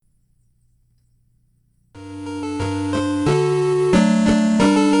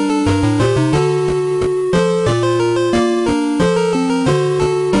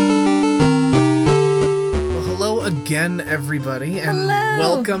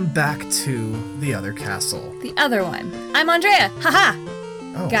welcome back to The Other Castle. The other one. I'm Andrea. Haha.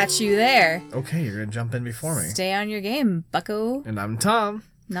 Oh. Got you there. Okay, you're going to jump in before me. Stay on your game, bucko. And I'm Tom.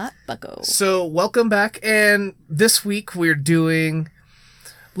 Not bucko. So, welcome back. And this week we're doing...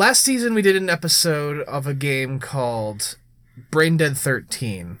 Last season we did an episode of a game called Brain Dead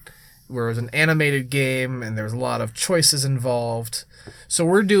 13, where it was an animated game and there was a lot of choices involved. So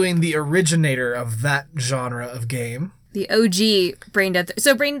we're doing the originator of that genre of game. The OG Brain Dead.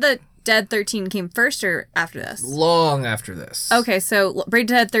 So Brain Dead 13 came first or after this? Long after this. Okay, so Brain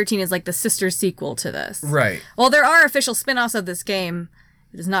Dead 13 is like the sister sequel to this. Right. Well, there are official spin-offs of this game.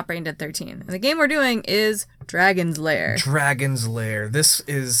 It is not Brain Dead 13. And the game we're doing is Dragon's Lair. Dragon's Lair. This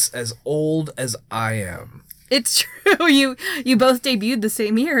is as old as I am. It's true. You both debuted the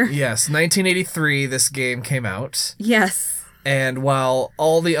same year. Yes, 1983 this game came out. Yes. And while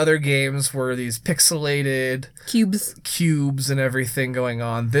all the other games were these pixelated cubes and everything going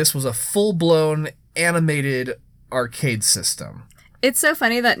on, this was a full-blown animated arcade system. It's so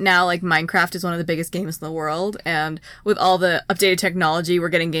funny that now, like, Minecraft is one of the biggest games in the world, and with all the updated technology, we're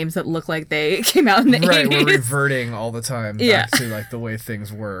getting games that look like they came out in the 80s. Right, we're reverting all the time back to, like, the way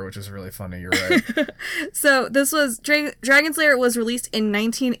things were, which is really funny, you're right. So, this was... Dragon's Lair was released in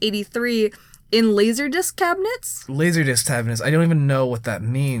 1983 in Laserdisc cabinets? Laserdisc cabinets. I don't even know what that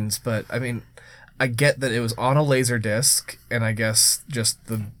means, but, I mean, I get that it was on a Laserdisc, and I guess just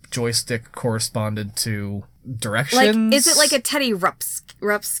the joystick corresponded to... directions? Like, is it like a Teddy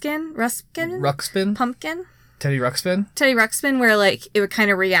Ruxpin? Pumpkin? Teddy Ruxpin? Teddy Ruxpin, where, like, it would kind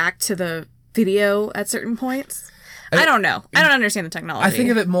of react to the video at certain points? I don't know. I don't understand the technology. I think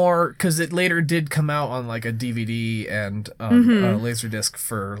of it more, because it later did come out on, like, a DVD and a Laserdisc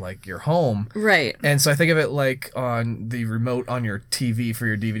for, like, your home. Right. And so I think of it, like, on the remote on your TV for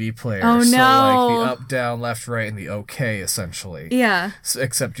your DVD player. Oh, so, no. like, the up, down, left, right, and the OK, essentially. Yeah. So,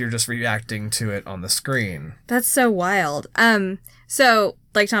 except you're just reacting to it on the screen. That's so wild. So,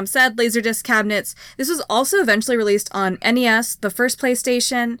 like Tom said, Laserdisc cabinets. This was also eventually released on NES, the first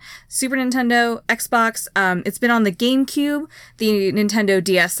PlayStation, Super Nintendo, Xbox. It's been on the GameCube, the Nintendo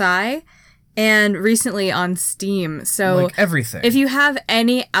DSi, and recently on Steam. So, like everything. If you have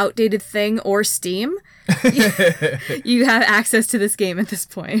any outdated thing or Steam, you have access to this game at this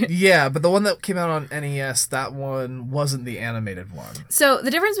point. Yeah, but the one that came out on NES, that one wasn't the animated one. So the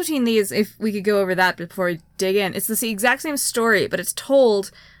difference between these, if we could go over that before we dig in, it's the exact same story, but it's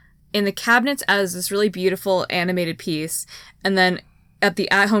told in the cabinets as this really beautiful animated piece, and then at the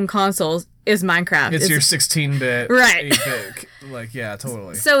at-home consoles is Minecraft. It's your 16-bit, right. 8-bit, like, yeah,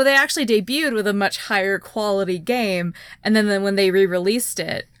 totally. So they actually debuted with a much higher quality game, and then when they re-released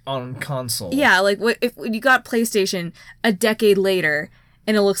it, on console. yeah, like if you got PlayStation a decade later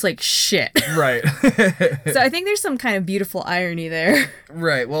and it looks like shit. Right. So I think there's some kind of beautiful irony there.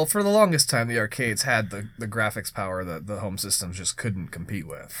 Right. Well, for the longest time, the arcades had the graphics power that the home systems just couldn't compete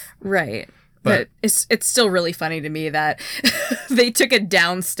with. Right. But it's still really funny to me that they took a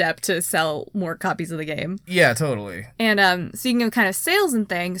down step to sell more copies of the game. Yeah, totally. And speaking of kind of sales and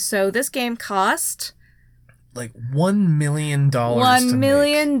things, so this game cost... like $1 million $1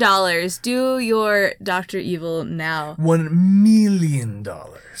 million. Do your Dr. Evil now. $1 million.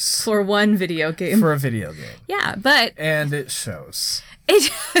 For one video game. For a video game. Yeah, but... And it shows.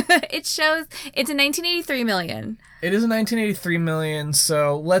 It shows... It's a 1983 million. It is a 1983 million,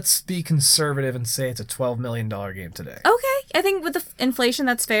 so let's be conservative and say it's a $12 million game today. Okay, I think with the inflation,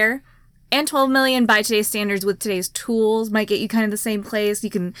 that's fair. And 12 million by today's standards with today's tools might get you kind of the same place. You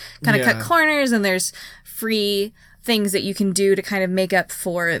can kind of cut corners, and there's free things that you can do to kind of make up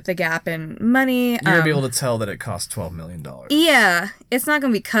for the gap in money. You're going to be able to tell that it cost $12 million. Yeah, it's not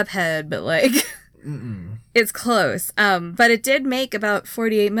going to be Cuphead, but like, it's close. But it did make about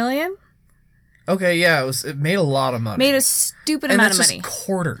 48 million. Okay, yeah, it made a lot of money. Made a stupid amount of money. And that's just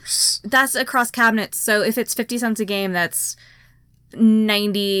quarters. That's across cabinets. So if it's 50 cents a game, that's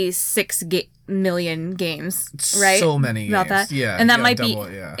 96 million games, right? So many about games. that. Yeah, and that yeah, might double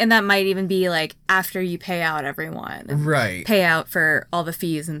be, it, yeah. and that might even be like after you pay out everyone, right? Pay out for all the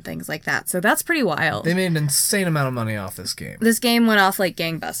fees and things like that. So that's pretty wild. They made an insane amount of money off this game. This game went off like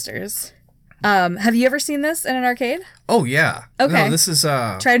gangbusters. Have you ever seen this in an arcade? Oh, yeah. Okay. No, this is...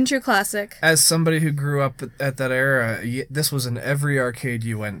 tried and true classic. As somebody who grew up at that era, this was in every arcade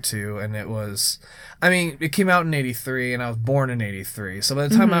you went to, and it was... I mean, it came out in 83, and I was born in 83, so by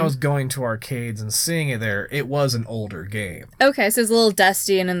the time I was going to arcades and seeing it there, it was an older game. Okay, so it's a little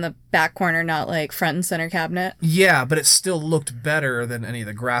dusty and in the back corner, not like front and center cabinet. Yeah, but it still looked better than any of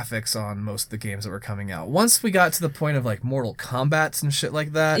the graphics on most of the games that were coming out. Once we got to the point of, like, Mortal Kombats and shit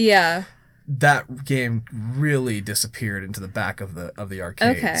like that... Yeah. that game really disappeared into the back of the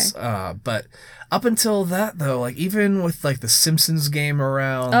arcades. Okay. But up until that, though, like even with like the Simpsons game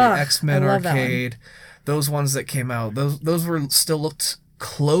around, the X-Men I love arcade, those ones that came out, those were still looked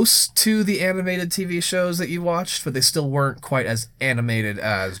close to the animated TV shows that you watched, but they still weren't quite as animated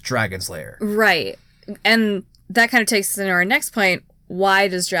as Dragon's Lair. Right. And that kind of takes us into our next point. Why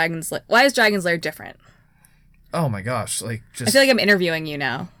is Dragon's Lair different? Oh my gosh, like just I feel like I'm interviewing you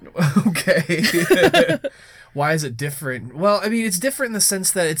now. Okay. Why is it different? Well, I mean, it's different in the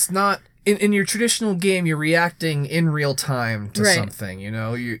sense that it's not in your traditional game, you're reacting in real time to something, you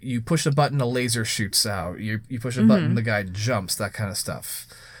know? You push a button, a laser shoots out. You push a button, the guy jumps, that kind of stuff.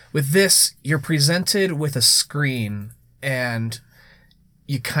 With this, you're presented with a screen and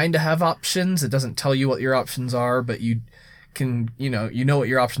you kind of have options. It doesn't tell you what your options are, but you can, you know what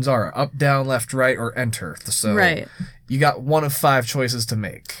your options are: up, down, left, right, or enter. So you got one of 5 choices to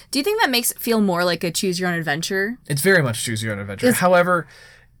make. Do you think that makes it feel more like a choose your own adventure? It's very much choose your own adventure. However,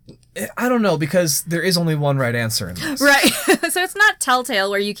 I don't know, because there is only one right answer in this. Right. So it's not Telltale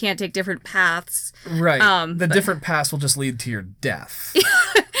where you can't take different paths. Right. The different paths will just lead to your death.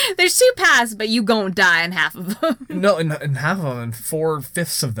 There's 2 paths, but you gon' die in half of them. No, in half of them, in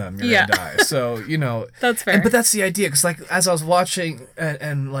 4/5 of them, you're gonna die. So, That's fair. But that's the idea, because like as I was watching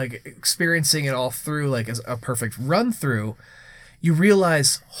and like experiencing it all through, like as a perfect run through, you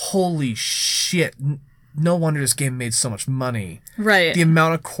realize, holy shit, no wonder this game made so much money. Right. The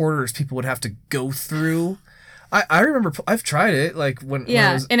amount of quarters people would have to go through. I remember I've tried it, like when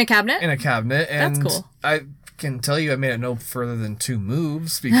I was in a cabinet. And that's cool. I can tell you I made it no further than 2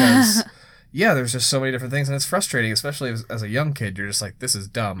 moves because there's just so many different things, and it's frustrating, especially as a young kid. You're just like, this is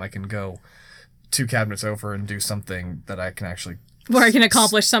dumb. I can go 2 cabinets over and do something that I can actually where I can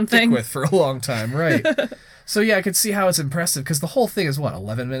accomplish something with for a long time, right? So yeah, I could see how it's impressive, because the whole thing is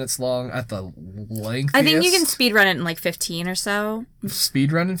 11 minutes long at the lengthiest. I think you can speedrun it in like 15 or so.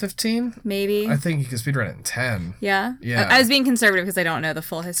 Speedrun in 15? Maybe. I think you can speedrun it in 10. Yeah? Yeah. I was being conservative because I don't know the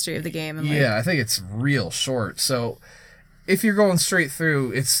full history of the game. And I think it's real short. So if you're going straight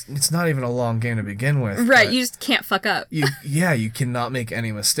through, it's not even a long game to begin with. Right, you just can't fuck up. You cannot make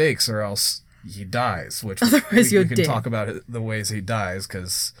any mistakes, or else he dies, which otherwise we can talk about the ways he dies,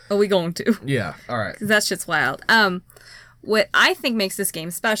 because... Oh, we going to. Yeah, all right. That shit's wild. What I think makes this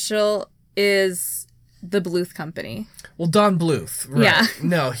game special is the Bluth company. Well, Don Bluth, right. Yeah.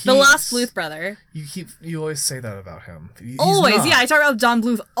 No, the lost Bluth brother. You always say that about him. He's always, not. yeah. I talk about Don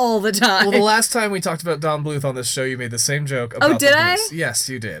Bluth all the time. Well, the last time we talked about Don Bluth on this show, you made the same joke about did the I? Bluths. Yes,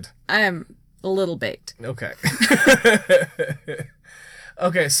 you did. I am a little baked. Okay.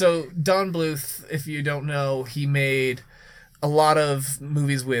 Okay, so Don Bluth, if you don't know, he made a lot of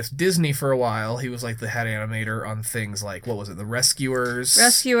movies with Disney for a while. He was like the head animator on things like, what was it, The Rescuers?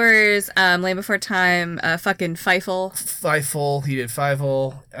 Land Before Time, fucking Fievel. Fievel, he did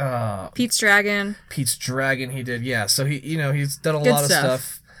Fievel. Pete's Dragon. Pete's Dragon, he did, yeah. So he's done a lot of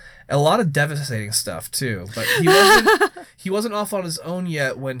stuff. A lot of devastating stuff too, but he wasn't off on his own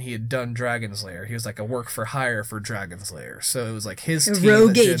yet when he had done Dragon's Lair. He was like a work for hire for Dragon's Lair, so it was like his team rogue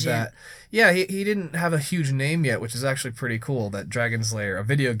that did agent. that. Yeah, he didn't have a huge name yet, which is actually pretty cool. That Dragon's Lair, a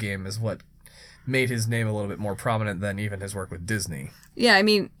video game, is what made his name a little bit more prominent than even his work with Disney. Yeah, I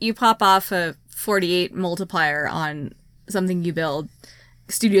mean, you pop off a 48 multiplier on something you build,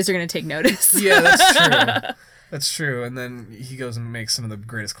 studios are going to take notice. Yeah, that's true. That's true, and then he goes and makes some of the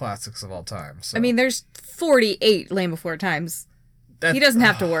greatest classics of all time. So. I mean, there's 48 Land Before Times. He doesn't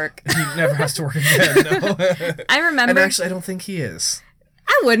have to work. He never has to work again, no. I remember... And actually, I don't think he is.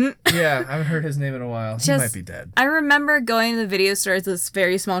 I wouldn't. Yeah, I haven't heard his name in a while. He might be dead. I remember going to the video store as this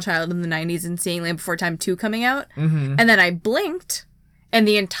very small child in the 90s and seeing Land Before Time 2 coming out, and then I blinked, and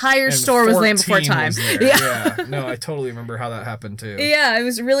the entire store was Land Before Time. Yeah. No, I totally remember how that happened too. Yeah, it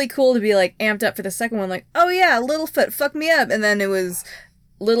was really cool to be like amped up for the second one. Like, oh yeah, Littlefoot, fuck me up, and then it was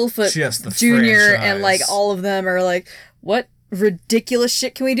Littlefoot Junior, and like all of them are like, what ridiculous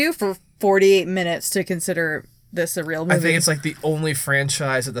shit can we do for 48 minutes to consider this a real movie? I think it's like the only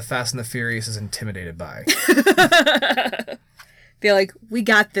franchise that the Fast and the Furious is intimidated by. They're like, we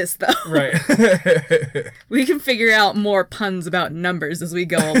got this, though. Right. We can figure out more puns about numbers as we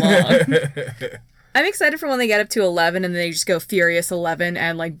go along. I'm excited for when they get up to 11 and they just go Furious 11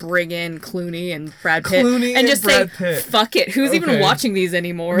 and, like, bring in Clooney and Brad Pitt. And just Brad say, Pitt. Fuck it. Who's even watching these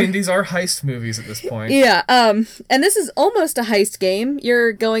anymore? I mean, these are heist movies at this point. Yeah. And this is almost a heist game.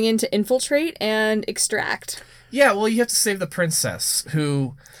 You're going in to infiltrate and extract. Yeah, well, you have to save the princess,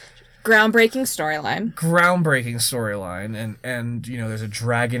 who... Groundbreaking storyline. And there's a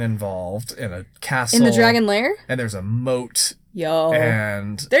dragon involved and a castle. In the dragon lair? And there's a moat. Yo.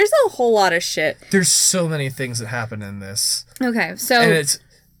 And there's a whole lot of shit. There's so many things that happen in this. Okay, so... And it's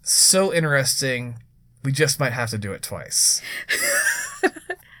so interesting, we just might have to do it twice.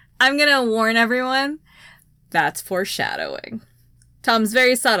 I'm gonna warn everyone, that's foreshadowing. Tom's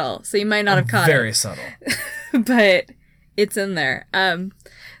very subtle, so you might not have caught it. Very subtle. But it's in there.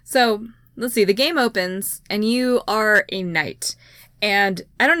 So, let's see. The game opens, and you are a knight. And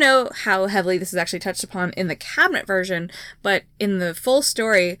I don't know how heavily this is actually touched upon in the cabinet version, but in the full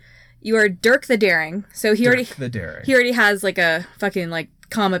story, you are Dirk the Daring. So he already has like a fucking like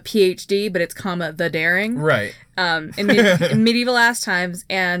comma PhD, but it's comma the Daring. Right. In medieval ass times,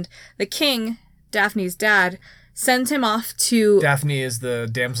 and the king, Daphne's dad, sends him off to... Daphne is the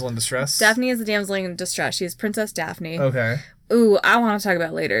damsel in distress? Daphne is the damsel in distress. She is Princess Daphne. Okay. Ooh, I want to talk about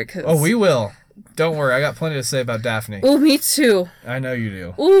it later. Oh, we will. Don't worry, I got plenty to say about Daphne. Ooh, me too. I know you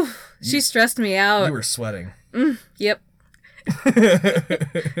do. Ooh, she stressed me out. You were sweating. Yep.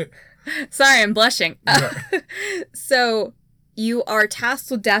 Sorry, I'm blushing. So, you are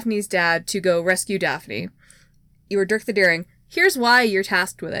tasked with Daphne's dad to go rescue Daphne. You are Dirk the Daring. Here's why you're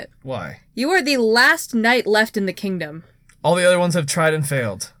tasked with it. Why? You are the last knight left in the kingdom. All the other ones have tried and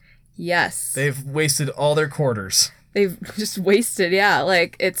failed. Yes. They've wasted all their quarters. They've just wasted, yeah.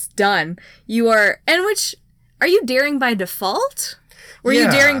 Like, it's done. You are... And which... Are you daring by default? Were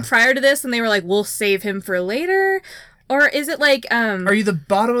you daring prior to this and they were like, we'll save him for later? Or is it like... Are you the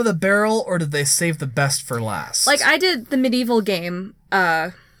bottom of the barrel, or did they save the best for last? Like, I did the medieval game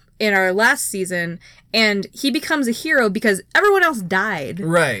in our last season, and he becomes a hero because everyone else died.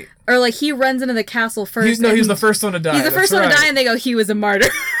 Right. Or, like, he runs into the castle first. He's the first one to die. He's the first one to die, and they go, he was a martyr.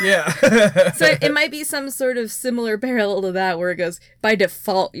 Yeah. So it might be some sort of similar parallel to that, where it goes, by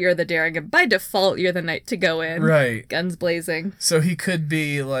default, you're the daring, and by default, you're the knight to go in. Right. Guns blazing. So he could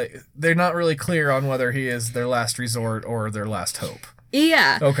be, like, they're not really clear on whether he is their last resort or their last hope.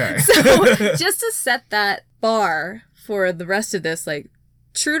 Yeah. Okay. So, just to set that bar for the rest of this, like,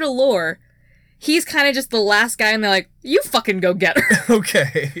 true to lore, he's kind of just the last guy, and they're like, you fucking go get her.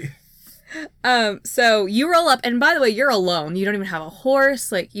 Okay. So you roll up, and by the way, you're alone. You don't even have a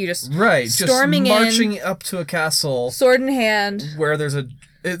horse. Like, you just storming just marching up to a castle, sword in hand, where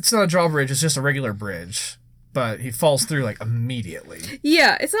it's not a drawbridge, it's just a regular bridge, but he falls through like immediately.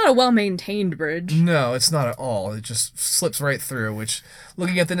 Yeah, it's not a well-maintained bridge. No, it's not at all. It just slips right through, which,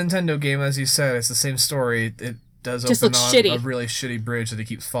 looking at the Nintendo game, as you said, it's the same story. It does just open looks on shitty. A really shitty bridge that he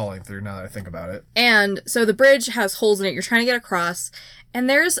keeps falling through, now that I think about it. And so the bridge has holes in it. You're trying to get across, and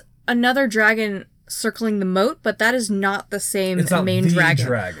there's another dragon circling the moat, but that is not the same main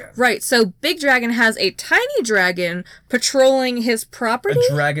dragon. Right, so Big Dragon has a tiny dragon patrolling his property.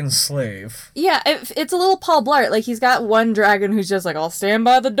 A dragon slave. Yeah, it's a little Paul Blart. Like, he's got one dragon who's just like, I'll stand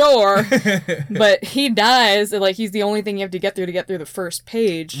by the door. But he dies, and like, he's the only thing you have to get through the first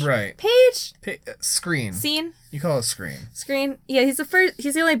page. Right. Page? Screen. Scene? You call it screen. Screen? Yeah, he's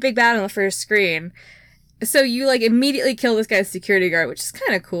the only big bad on the first screen. So you, like, immediately kill this guy's security guard, which is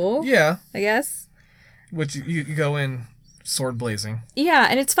kind of cool. Yeah. I guess. Which you go in sword blazing. Yeah,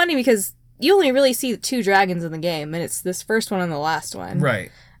 and it's funny because you only really see 2 dragons in the game, and it's this first one and the last one.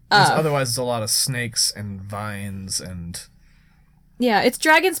 Right. Otherwise, it's a lot of snakes and vines and... Yeah, it's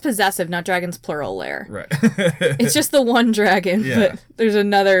dragons possessive, not dragons plural Lair. Right. It's just the one dragon, but there's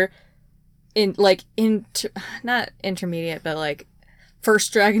another, not intermediate, but like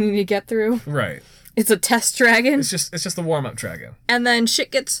first dragon you need to get through. Right. It's a test dragon. It's just the warm-up dragon. And then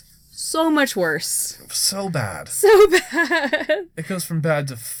shit gets so much worse. So bad. So bad. It goes from bad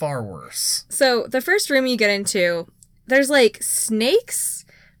to far worse. So the first room you get into, there's like snakes,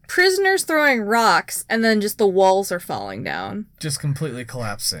 prisoners throwing rocks, and then just the walls are falling down. Just completely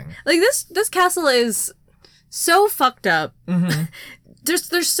collapsing. Like, this castle is so fucked up. Mm-hmm.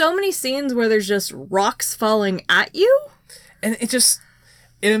 There's so many scenes where there's just rocks falling at you. And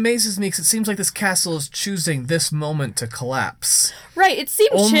it amazes me because it seems like this castle is choosing this moment to collapse. Right, it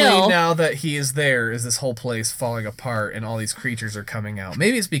seems chill. Only now that he is there is this whole place falling apart and all these creatures are coming out.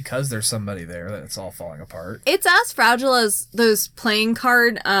 Maybe it's because there's somebody there that it's all falling apart. It's as fragile as those playing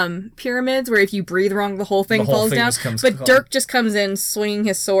card pyramids where if you breathe wrong, the whole thing falls down. But Dirk just comes in swinging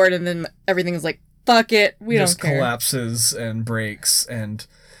his sword and then everything is like, fuck it, we don't care. Just collapses and breaks. And,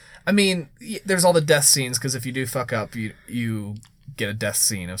 I mean, there's all the death scenes because if you do fuck up, you get a death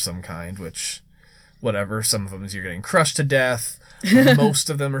scene of some kind, which, whatever. Some of them is you're getting crushed to death. Most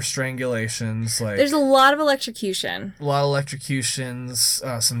of them are strangulations. Like, there's a lot of electrocution. A lot of electrocutions,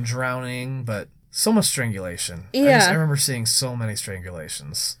 some drowning, but so much strangulation. Yeah. I remember seeing so many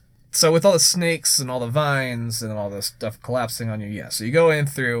strangulations. So with all the snakes and all the vines and all the stuff collapsing on you, yeah. So you go in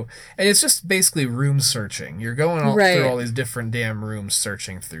through, and it's just basically room searching. You're going through all these different damn rooms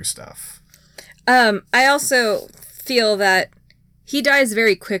searching through stuff. I also feel that he dies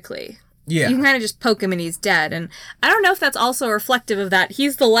very quickly. Yeah. You can kind of just poke him and he's dead. And I don't know if that's also reflective of that.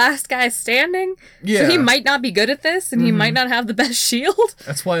 He's the last guy standing. Yeah. So he might not be good at this, and he might not have the best shield.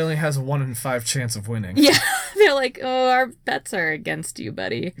 That's why he only has a 1 in 5 chance of winning. Yeah. They're like, oh, our bets are against you,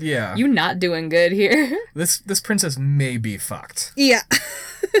 buddy. Yeah. You not doing good here. This princess may be fucked. Yeah.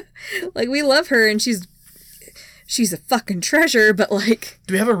 Like, we love her, and she's a fucking treasure, but like...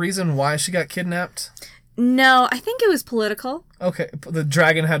 Do we have a reason why she got kidnapped? No, I think it was political. Okay, the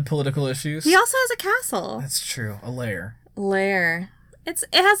dragon had political issues. He also has a castle. That's true. A lair. Lair. It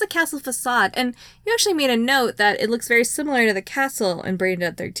has a castle facade, and you actually made a note that it looks very similar to the castle in Brain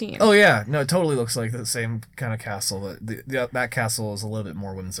Dead 13. Oh yeah, no, it totally looks like the same kind of castle. That castle is a little bit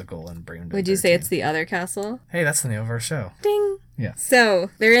more whimsical in Brain Dead. Would you say it's the other castle? Hey, that's the name of our show. Ding. Yeah.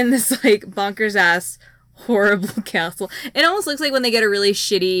 So they're in this like bonkers ass horrible castle. It almost looks like when they get a really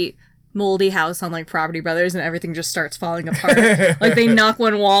shitty moldy house on like Property Brothers and everything just starts falling apart. Like they knock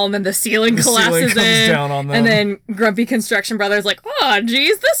one wall and then the ceiling collapses comes down on them. And then Grumpy Construction Brothers like, oh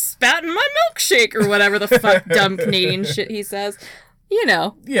geez, this spat in my milkshake or whatever the fuck dumb Canadian shit he says. You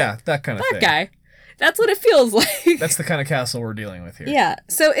know. Yeah, that kind of thing. That guy. That's what it feels like. That's the kind of castle we're dealing with here. Yeah.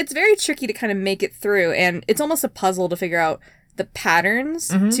 So it's very tricky to kind of make it through, and it's almost a puzzle to figure out the patterns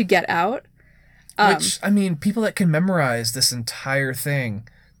to get out. Which, I mean, people that can memorize this entire thing,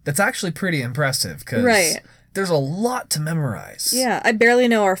 that's actually pretty impressive, because there's a lot to memorize. Yeah, I barely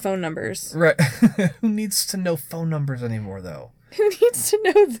know our phone numbers. Right. Who needs to know phone numbers anymore, though? Who needs to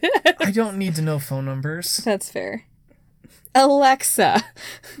know that? I don't need to know phone numbers. That's fair. Alexa.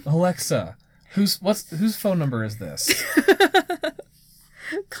 Alexa, whose phone number is this?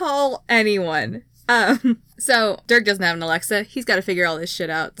 Call anyone. So Dirk doesn't have an Alexa. He's got to figure all this shit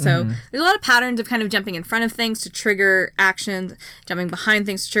out. So there's a lot of patterns of kind of jumping in front of things to trigger actions, jumping behind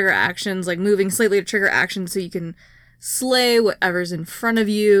things to trigger actions, like moving slightly to trigger actions so you can slay whatever's in front of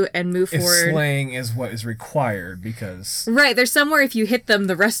you and move forward. If slaying is what is required, because... Right, there's somewhere if you hit them,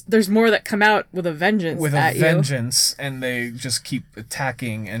 there's more that come out with a vengeance at you. And they just keep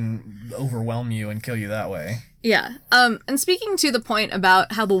attacking and overwhelm you and kill you that way. Yeah. And speaking to the point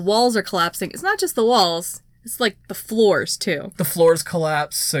about how the walls are collapsing, it's not just the walls, it's like the floors too. The floors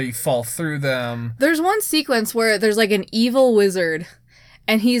collapse, so you fall through them. There's one sequence where there's like an evil wizard,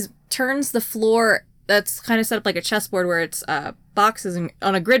 and he turns the floor that's kind of set up like a chessboard where it's boxes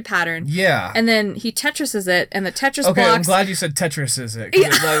on a grid pattern. Yeah. And then he Tetrises it, and the Tetris blocks... Okay, I'm glad you said Tetrises it.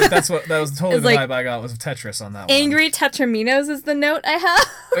 That was totally the vibe I got was Tetris on that one. Angry Tetraminos is the note I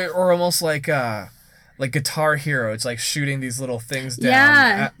have. Or almost like Guitar Hero. It's like shooting these little things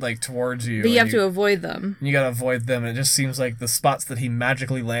down towards you. But you have to avoid them. You gotta avoid them, and it just seems like the spots that he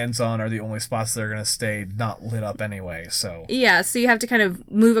magically lands on are the only spots that are gonna stay not lit up anyway, so... Yeah, so you have to kind of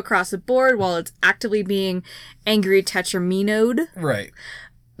move across the board while it's actively being angry tetraminoed. Right.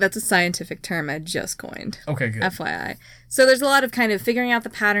 That's a scientific term I just coined. Okay, good. FYI. So there's a lot of kind of figuring out the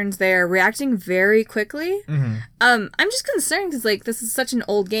patterns there, reacting very quickly. Mm-hmm. I'm just concerned because, like, this is such an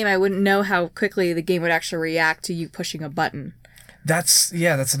old game, I wouldn't know how quickly the game would actually react to you pushing a button. That's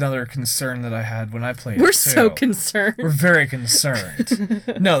another concern that I had when I played it, We're so concerned. We're very concerned.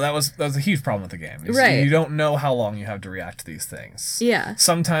 No, that was a huge problem with the game. Right. You don't know how long you have to react to these things. Yeah.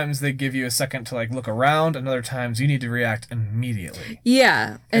 Sometimes they give you a second to, like, look around, and other times you need to react immediately.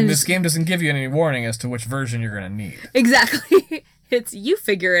 Yeah. And this game doesn't give you any warning as to which version you're going to need. Exactly. It's you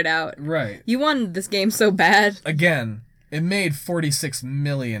figure it out. Right. You wanted this game so bad. Again, it made $46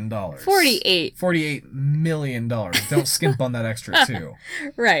 million. 48. $48 million. Don't skimp on that extra, too.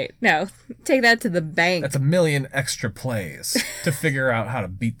 Right. No. Take that to the bank. That's 1 million extra plays to figure out how to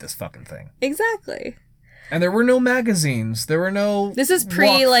beat this fucking thing. Exactly. And there were no magazines. There were no This is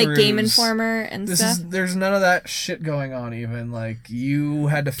pre, like, Game Informer and stuff. There's none of that shit going on, even. Like, you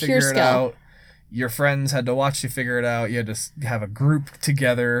had to figure it out. Your friends had to watch you figure it out. You had to have a group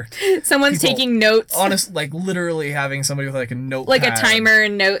together. Someone's taking notes. Like, literally having somebody with, like, a notepad. Like a timer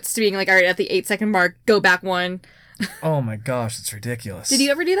and notes to being like, all right, at the 8-second mark, go back one. Oh my gosh, it's ridiculous. Did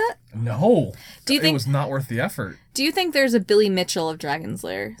you ever do that? No. It was not worth the effort. Do you think there's a Billy Mitchell of Dragon's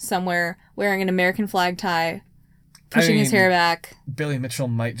Lair somewhere wearing an American flag tie, pushing his hair back? Billy Mitchell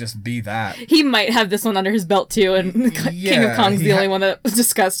might just be that. He might have this one under his belt too, and King of Kong's the only one that was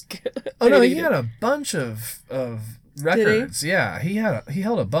discussed. Oh no, he had a bunch of records. Yeah, he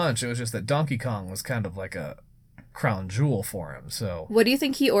held a bunch. It was just that Donkey Kong was kind of like a crown jewel for him. So what do you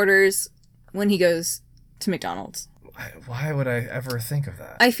think he orders when he goes to McDonald's? Why would I ever think of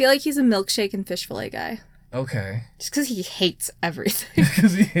that? I feel like he's a milkshake and fish fillet guy. Okay. Just because he hates everything.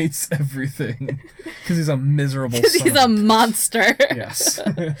 Because he hates everything. Because he's a miserable son. Because he's a monster. Yes.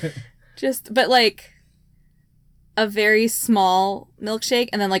 But like a very small milkshake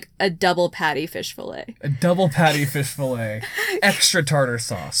and then like a double patty fish fillet. A double patty fish fillet. Extra tartar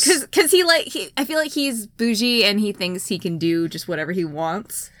sauce. Because I feel like he's bougie and he thinks he can do just whatever he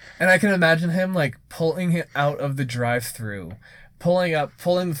wants. And I can imagine him like pulling it out of the drive-thru. Pulling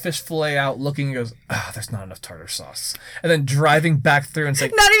the fish fillet out, looking, and goes, there's not enough tartar sauce. And then driving back through and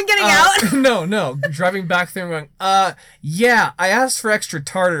saying... Not even getting out? No. Driving back through and going, yeah, I asked for extra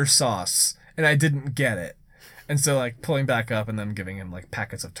tartar sauce, and I didn't get it. And so, like, pulling back up and then giving him, like,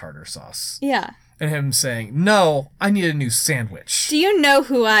 packets of tartar sauce. Yeah. And him saying, no, I need a new sandwich. Do you know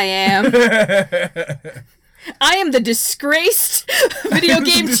who I am? I am the disgraced video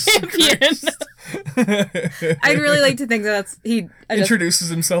game champion. I'd really like to think that introduces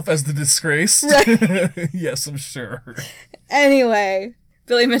himself as the disgraced. Right. Yes, I'm sure. Anyway,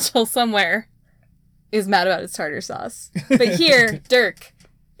 Billy Mitchell somewhere is mad about his tartar sauce. But here, Dirk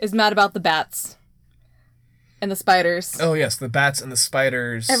is mad about the bats. And the spiders. Oh, yes, the bats and the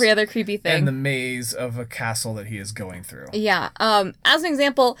spiders. Every other creepy thing. And the maze of a castle that he is going through. Yeah. As an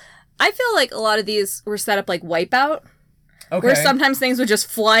example, I feel like a lot of these were set up like Wipeout. Okay. Where sometimes things would just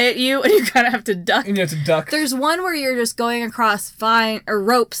fly at you and you kind of have to duck. And you have to duck. There's one where you're just going across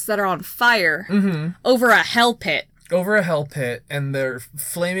ropes that are on fire over a hell pit. Over a hell pit, and they're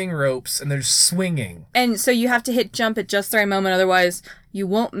flaming ropes, and they're swinging. And so you have to hit jump at just the right moment, otherwise you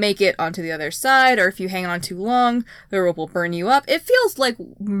won't make it onto the other side, or if you hang on too long, the rope will burn you up. It feels like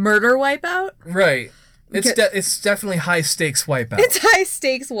murder Wipeout. Right. It's definitely high-stakes Wipeout. It's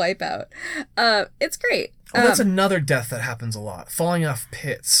high-stakes Wipeout. It's great. Oh, that's another death that happens a lot. Falling off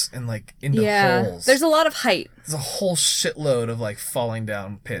pits and, like, into holes. There's a lot of height. There's a whole shitload of, like, falling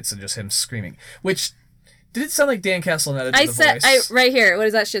down pits and just him screaming. Which, did it sound like Dan Castellaneta did the voice? Right here. What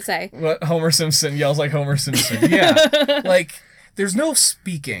does that shit say? What Homer Simpson yells like Homer Simpson. Yeah. Like, there's no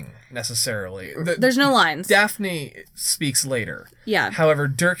speaking, necessarily. There's no lines. Daphne speaks later. Yeah. However,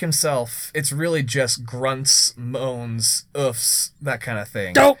 Dirk himself, it's really just grunts, moans, oofs, that kind of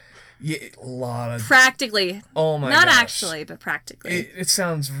thing. Dope! Yeah, a lot of... Practically. Oh my gosh. Not actually, but practically. It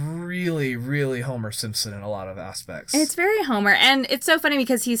sounds really, really Homer Simpson in a lot of aspects. It's very Homer, and it's so funny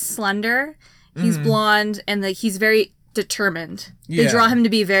because he's slender, he's blonde, and like he's very determined. They draw him to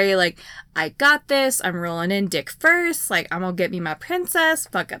be very like, I got this, I'm rolling in dick first, like I'm gonna get me my princess,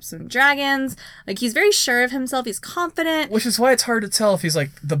 fuck up some dragons. Like he's very sure of himself, he's confident. Which is why it's hard to tell if he's like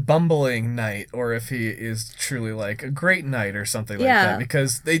the bumbling knight or if he is truly like a great knight or something like that.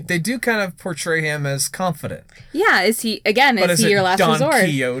 Because they do kind of portray him as confident. Yeah, is he your last Don resort? Don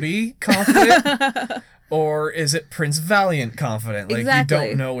Quixote confident? Or is it Prince Valiant confident? Like, exactly. You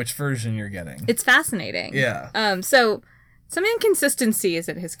don't know which version you're getting. It's fascinating. Yeah. So some inconsistency is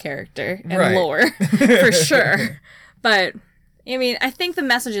in his character and lore, for sure. But, I mean, I think the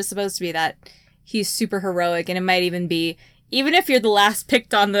message is supposed to be that he's super heroic, and it might even be, even if you're the last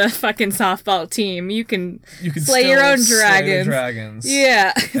picked on the fucking softball team, you can slay your own dragons. Slay the dragons.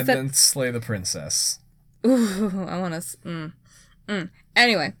 Yeah. And then slay the princess. Ooh, I want to...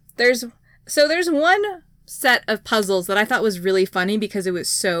 Anyway, there's one set of puzzles that I thought was really funny because it was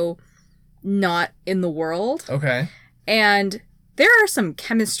so not in the world. Okay. And there are some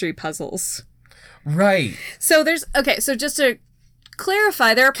chemistry puzzles. Right. So so just to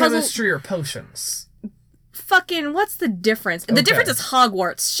clarify, there are chemistry or potions? Fucking, what's the difference? Okay. The difference is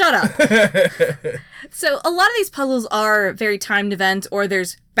Hogwarts. Shut up. So a lot of these puzzles are very timed events, or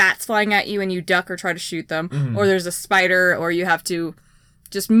there's bats flying at you and you duck or try to shoot them, or there's a spider, or you have to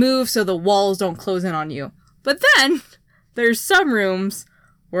just move so the walls don't close in on you. But then there's some rooms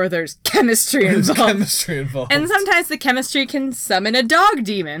where there's chemistry involved. And sometimes the chemistry can summon a dog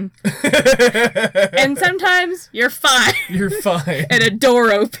demon. And sometimes you're fine. You're fine. And a door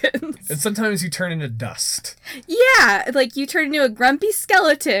opens. And sometimes you turn into dust. Yeah, like you turn into a grumpy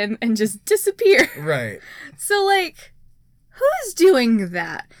skeleton and just disappear. Right. So, like, who's doing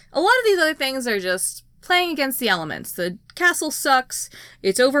that? A lot of these other things are just playing against the elements. The castle sucks.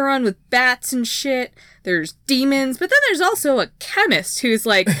 It's overrun with bats and shit. There's demons. But then there's also a chemist who's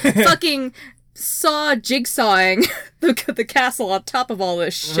like fucking jigsawing the castle on top of all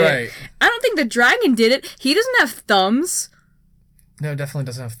this shit. Right. I don't think the dragon did it. He doesn't have thumbs. No, definitely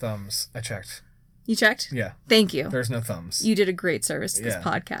doesn't have thumbs. I checked. You checked? Yeah. Thank you. There's no thumbs. You did a great service to this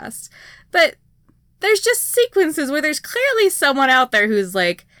podcast. But there's just sequences where there's clearly someone out there who's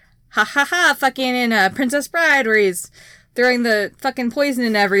like, ha ha ha, fucking in Princess Bride, where he's throwing the fucking poison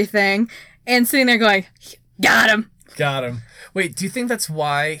and everything, and sitting there going, got him, Got him. Wait, do you think that's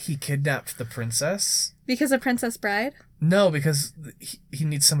why he kidnapped the princess? Because of Princess Bride? No, because he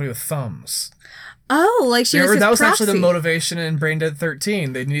needs somebody with thumbs. Oh, like she was his That was proxy. actually the motivation in Brain Dead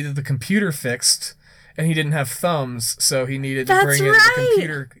 13. They needed the computer fixed, and he didn't have thumbs, so he needed to bring in the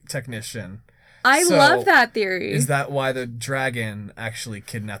computer technician. I love that theory. Is that why the dragon actually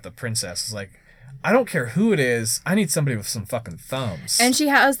kidnapped the princess? It's like, I don't care who it is, I need somebody with some fucking thumbs. And she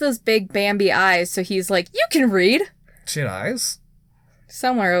has those big Bambi eyes, so he's like, you can read. She had eyes?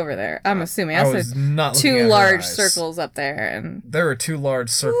 Somewhere over there, I'm assuming. I was not looking two at large her eyes. circles up there, and there were 2 large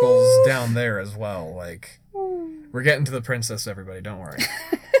circles down there as well. Like, we're getting to the princess, everybody. Don't worry.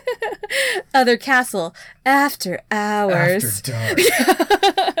 Other castle after hours. After dark.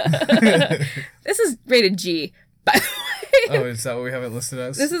 This is rated G, by the way. Oh, is that what we have it listed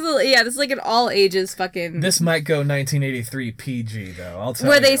as? This is this is like an all ages fucking. This might go 1983 PG though. I'll tell you.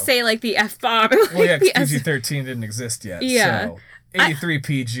 Where they say like the F bomb. Well, yeah, PG-13 didn't exist yet. Yeah. So 83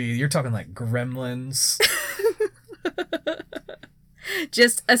 PG. You're talking like Gremlins.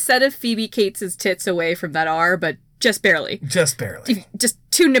 Just a set of Phoebe Cates' tits away from that R, but just barely. Just barely. Just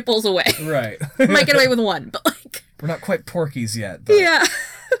 2 nipples away. Right. Might get away with 1, but like. We're not quite Porky's yet. But... Yeah,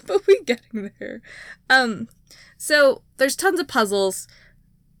 but we're getting there. So there's tons of puzzles.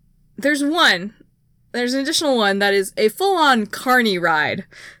 There's an additional one that is a full-on carny ride.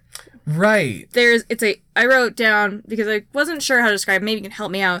 Right. I wrote down, because I wasn't sure how to describe it, maybe you can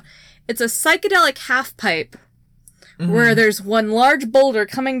help me out. It's a psychedelic half-pipe, where there's one large boulder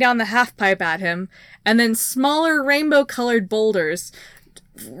coming down the half-pipe at him, and then smaller rainbow-colored boulders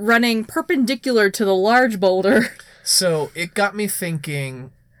running perpendicular to the large boulder. So it got me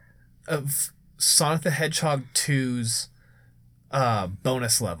thinking of Sonic the Hedgehog 2's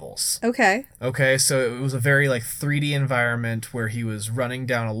bonus levels. Okay, so it was a very like 3D environment where he was running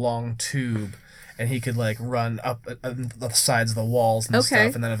down a long tube and he could like run up the sides of the walls and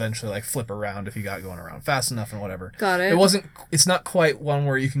stuff, and then eventually like flip around if he got going around fast enough and whatever. Got it. It's not quite one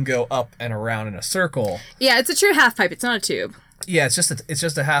where you can go up and around in a circle. Yeah, it's a true half pipe. It's not a tube. Yeah, it's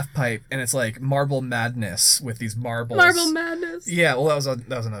just a half pipe, and it's like Marble Madness with these marbles. Marble Madness. Yeah, well that was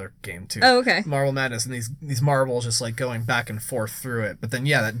another game too. Oh, okay. Marble Madness, and these marbles just like going back and forth through it. But then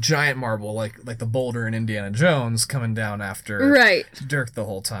yeah, that giant marble like the boulder in Indiana Jones coming down after Dirk the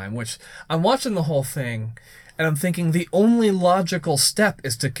whole time. Which I'm watching the whole thing, and I'm thinking the only logical step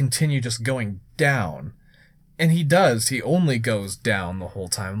is to continue just going down, and he does. He only goes down the whole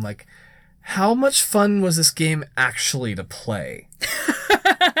time. Like, how much fun was this game actually to play?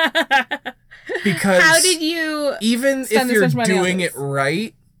 Because how did you even if you're doing it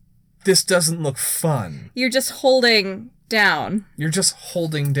right, this doesn't look fun. You're just holding down.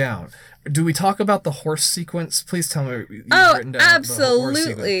 Do we talk about the horse sequence? Please tell me you've written down absolutely. The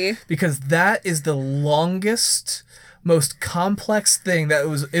horse sequence. Because that is the longest, most complex thing that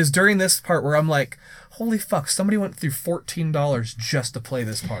is during this part where I'm like, holy fuck, somebody went through $14 just to play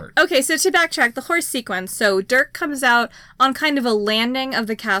this part. Okay, so to backtrack, the horse sequence. So Dirk comes out on kind of a landing of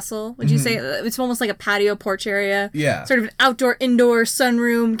the castle. Would you say it's almost like a patio porch area? Yeah. Sort of an outdoor-indoor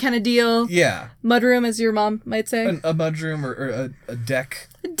sunroom kind of deal. Yeah. Mudroom, as your mom might say. A mudroom or a deck.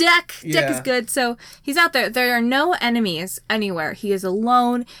 Deck is good. So he's out there. There are no enemies anywhere. He is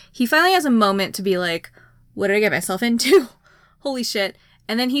alone. He finally has a moment to be like, what did I get myself into? Holy shit.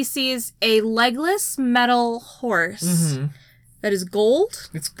 And then he sees a legless metal horse that is gold.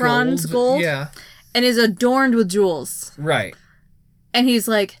 It's bronze gold. Yeah. And is adorned with jewels. Right. And he's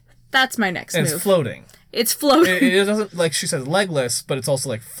like, that's my next move. It's floating. It's floating. It doesn't, like she says, legless, but it's also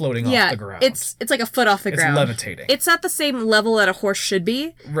like floating off the ground. It's like a foot off the ground. It's levitating. It's at the same level that a horse should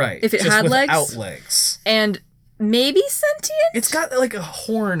be. Right. If it just had legs. without legs. And maybe sentient? It's got like a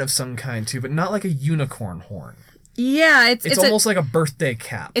horn of some kind too, but not like a unicorn horn. Yeah, it's almost like a birthday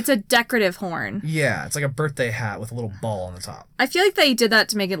cap. It's a decorative horn. Yeah, it's like a birthday hat with a little ball on the top. I feel like they did that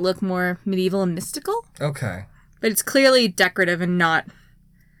to make it look more medieval and mystical. Okay. But it's clearly decorative and not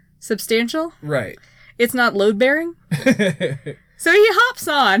substantial. Right. It's not load-bearing. So he hops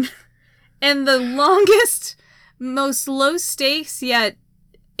on, and the longest, most low-stakes yet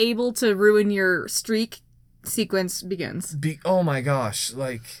able to ruin your streak sequence begins. Oh my gosh,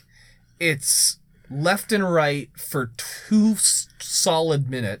 like, it's left and right for 2 solid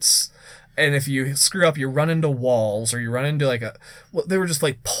minutes, and if you screw up, you run into walls, or you run into like they were just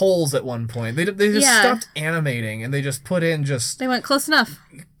like poles at one point. They just stopped animating, and they just put in they went close enough.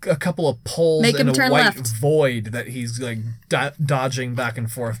 A couple of poles Make and him a turn white left. void that he's like dodging back and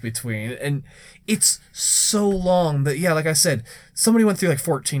forth between, and it's so long that like I said, somebody went through like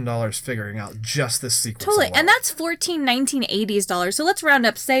 $14 figuring out just this sequence. Totally, alone. and that's 1980s dollars. So let's round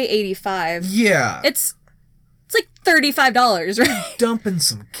up, say 85. Yeah, it's like $35, right? Dumping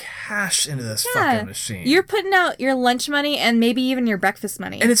some cash into this fucking machine. You're putting out your lunch money and maybe even your breakfast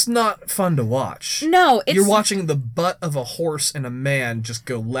money. And it's not fun to watch. No, You're watching the butt of a horse and a man just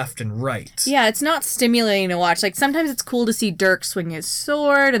go left and right. Yeah, it's not stimulating to watch. Like, sometimes it's cool to see Dirk swing his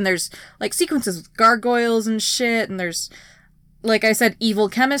sword, and there's, like, sequences with gargoyles and shit, and there's, like I said, evil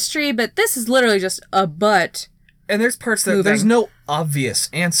chemistry, but this is literally just a butt. And there's parts that there's no obvious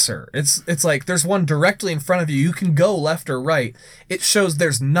answer. It's like there's one directly in front of you. You can go left or right. It shows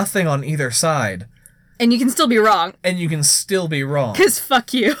there's nothing on either side. And you can still be wrong. And you can still be wrong. 'Cause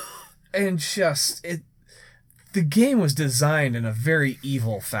fuck you. And just, the game was designed in a very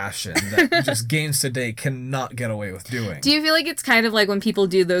evil fashion that just games today cannot get away with doing. Do you feel like it's kind of like when people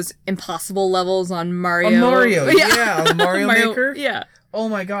do those impossible levels on Mario? On Mario, yeah. On Mario Maker? Yeah. Oh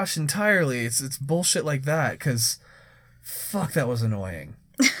my gosh, entirely. It's bullshit like that, because fuck, that was annoying.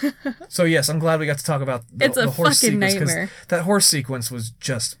 So yes, I'm glad we got to talk about the horse sequence, because that horse sequence was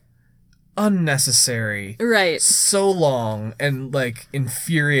just unnecessary. Right. So long and, like,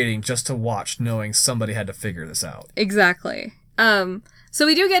 infuriating just to watch, knowing somebody had to figure this out. Exactly. So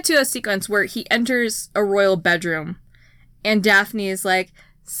we do get to a sequence where he enters a royal bedroom, and Daphne is like,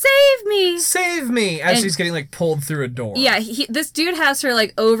 "Save me! Save me!" As she's getting, like, pulled through a door. Yeah, this dude has her,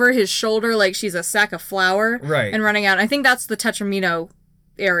 like, over his shoulder like she's a sack of flour. Right. And running out. I think that's the Tetramino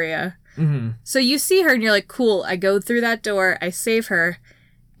area. Mm-hmm. So you see her, and you're like, cool, I go through that door, I save her,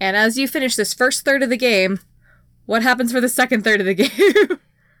 and as you finish this first third of the game, what happens for the second third of the game?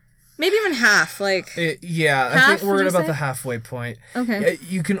 Maybe even half, like... yeah, I think we're at about the halfway point. Okay.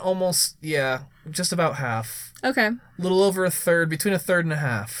 You can almost, just about half. Okay. A little over a third, between a third and a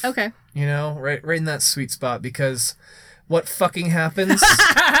half. Okay. You know, right in that sweet spot, because what fucking happens?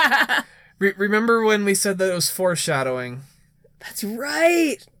 Remember when we said that it was foreshadowing? That's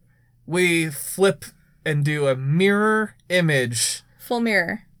right! We flip and do a mirror image... Full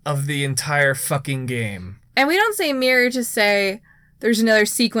mirror. ...of the entire fucking game. And we don't say mirror to say... There's another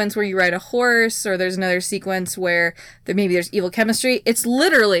sequence where you ride a horse, or there's another sequence where maybe there's evil chemistry. It's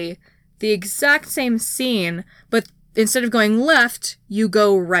literally the exact same scene, but instead of going left, you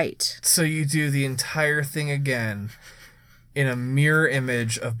go right. So you do the entire thing again in a mirror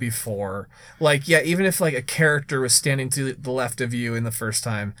image of before. Like, yeah, even if, like, a character was standing to the left of you in the first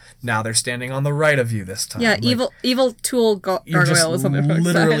time, now they're standing on the right of you this time. Yeah, like, evil tool gargoyle was on the first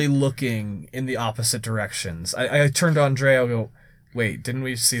literally side. looking in the opposite directions. I turned to Andrea, I go... Wait, didn't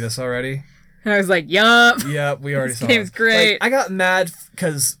we see this already? And I was like, yup. Yep, we already saw it. This game's great. Like, I got mad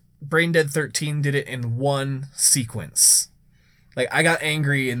because Brain Dead 13 did it in one sequence. Like, I got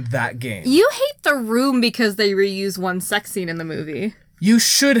angry in that game. You hate The Room because they reuse one sex scene in the movie. You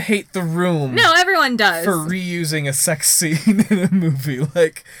should hate The Room. No, everyone does. For reusing a sex scene in a movie.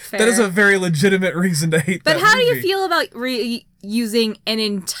 Like, Fair. That is a very legitimate reason to hate that But how movie. do you feel about reusing an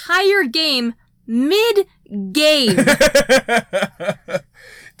entire game mid-game? I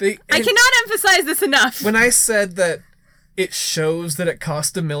cannot emphasize this enough. When I said that it shows that it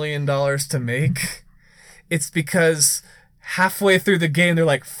cost $1 million to make, it's because halfway through the game, they're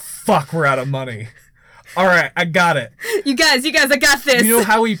like, fuck, we're out of money. All right, I got it. You guys, I got this. You know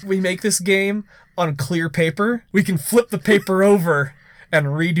how we make this game on clear paper? We can flip the paper over and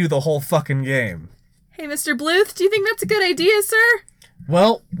redo the whole fucking game. Hey, Mr. Bluth, do you think that's a good idea, sir?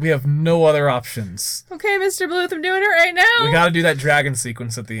 Well, we have no other options. Okay, Mr. Bluth, I'm doing it right now. We gotta do that dragon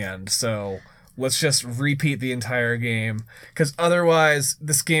sequence at the end, so let's just repeat the entire game. Because otherwise,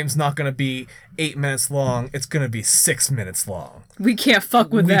 this game's not gonna be 8 minutes long, it's gonna be 6 minutes long. We can't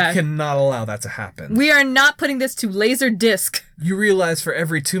fuck with that. We cannot allow that to happen. We are not putting this to Laserdisc. You realize for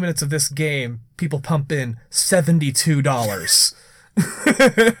every 2 minutes of this game, people pump in $72.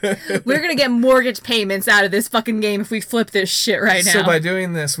 We're gonna get mortgage payments out of this fucking game if we flip this shit right now. So by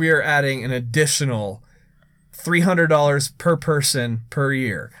doing this, we are adding an additional $300 per person per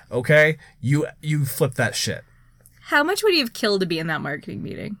year. Okay? You flip that shit. How much would you have killed to be in that marketing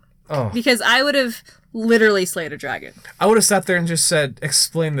meeting? Oh. Because I would have literally slayed a dragon. I would have sat there and just said,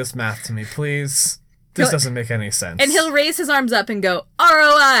 explain this math to me, please. This doesn't make any sense. And he'll raise his arms up and go,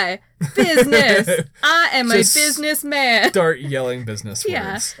 ROI, business. I am a businessman. Start yelling business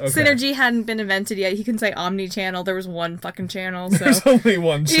Yeah. words. Okay. Synergy hadn't been invented yet. He can say omni-channel. There was one fucking channel. So. There's only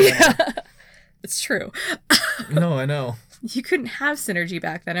one channel. Yeah. It's true. No, I know. You couldn't have synergy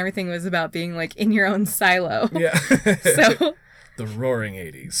back then. Everything was about being like in your own silo. Yeah. So the roaring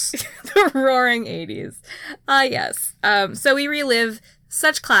 80s. the roaring 80s. Yes. So we relive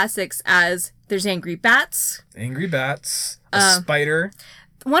such classics as there's Angry Bats. Angry Bats. A spider.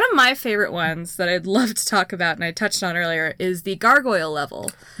 One of my favorite ones that I'd love to talk about, and I touched on earlier, is the gargoyle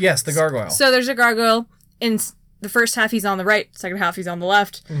level. Yes, the gargoyle. So there's a gargoyle. the first half he's on the right, second half he's on the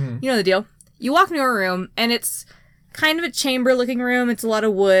left. Mm-hmm. You know the deal. You walk into a room, and it's kind of a chamber-looking room. It's a lot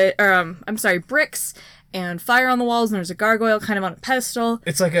of wood, bricks, and fire on the walls, and there's a gargoyle kind of on a pedestal.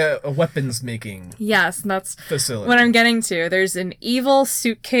 It's like a weapons-making Yes, and that's facility. what I'm getting to. There's an evil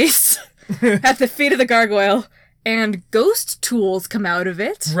suitcase at the feet of the gargoyle, and ghost tools come out of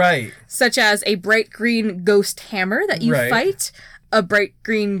it. Right. Such as a bright green ghost hammer that you fight, a bright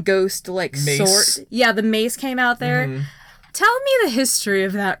green ghost, mace. sword. Yeah, the mace came out there. Mm-hmm. Tell me the history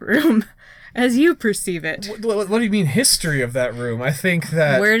of that room. As you perceive it. What do you mean history of that room? I think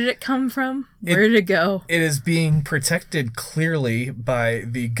that... Where did it come from? Where did it go? It is being protected clearly by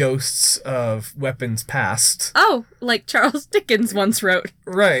the ghosts of weapons past. Oh, like Charles Dickens once wrote.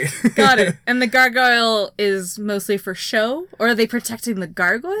 Right. Got it. And the gargoyle is mostly for show? Or are they protecting the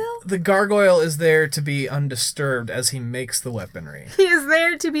gargoyle? The gargoyle is there to be undisturbed as he makes the weaponry. He is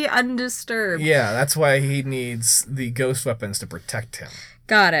there to be undisturbed. Yeah, that's why he needs the ghost weapons to protect him.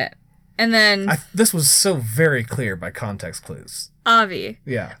 Got it. And then... this was so very clear by context clues. Avi.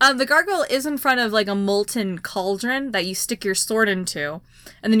 Yeah. The gargoyle is in front of, a molten cauldron that you stick your sword into,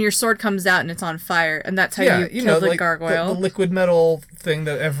 and then your sword comes out and it's on fire, and that's how you kill the gargoyle. The liquid metal thing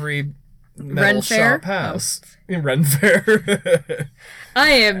that every metal shop has. Ren Fair.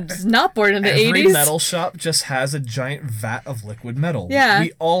 I am not born in the 80s. Every metal shop just has a giant vat of liquid metal. Yeah.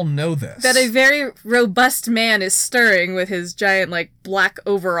 We all know this. That a very robust man is stirring with his giant, black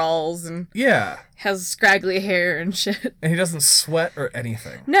overalls and has scraggly hair and shit. And he doesn't sweat or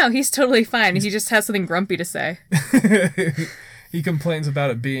anything. No, he's totally fine. He just has something grumpy to say. He complains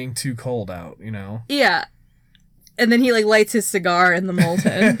about it being too cold out, Yeah. And then he lights his cigar in the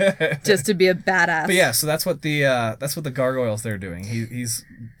molten just to be a badass. But yeah, so that's what the gargoyle's there doing. He's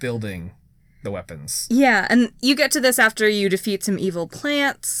building the weapons. Yeah, and you get to this after you defeat some evil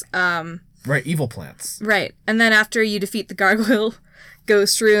plants. Right, evil plants. Right, and then after you defeat the gargoyle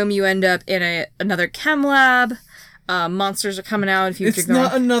ghost room, you end up in another chem lab. Monsters are coming out. It's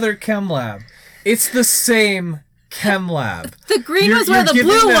not another chem lab. It's the same chem lab. The green was where the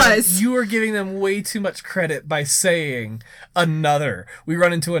blue was. You are giving them way too much credit by saying another. We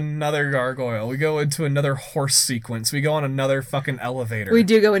run into another gargoyle. We go into another horse sequence. We go on another fucking elevator. We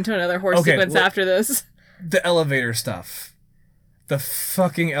do go into another horse sequence after this. The elevator stuff. The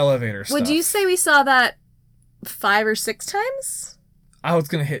fucking elevator stuff. Would you say we saw that 5 or 6 times? I was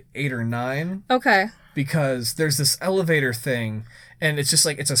going to hit 8 or 9. Okay. Because there's this elevator thing, and it's just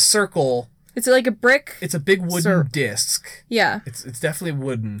it's a circle. It's like a brick? It's a big wooden disc. Yeah. It's definitely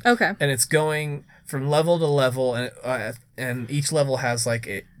wooden. Okay. And it's going from level to level, and each level has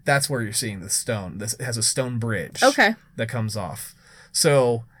that's where you're seeing the stone. It has a stone bridge. Okay. That comes off.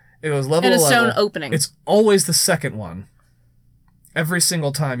 So it goes level and to level. And a stone opening. It's always the second one. Every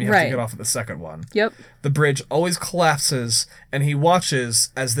single time you have to get off at the second one. Yep. The bridge always collapses, and he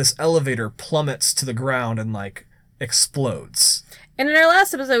watches as this elevator plummets to the ground and explodes. And in our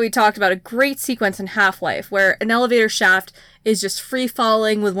last episode, we talked about a great sequence in Half-Life where an elevator shaft is just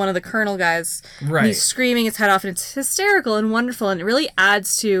free-falling with one of the Colonel guys. Right. And he's screaming his head off, and it's hysterical and wonderful, and it really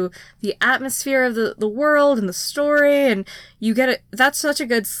adds to the atmosphere of the world and the story, and you get it. That's such a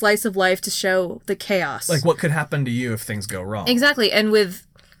good slice of life to show the chaos. What could happen to you if things go wrong. Exactly, and with,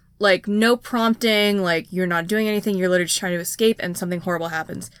 no prompting, you're not doing anything, you're literally just trying to escape, and something horrible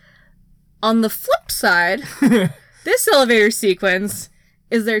happens. On the flip side... This elevator sequence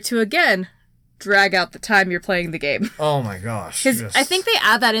is there to, again, drag out the time you're playing the game. Oh my gosh. Because I think they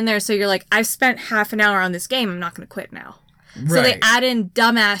add that in there so you're like, I've spent half an hour on this game, I'm not going to quit now. Right. So they add in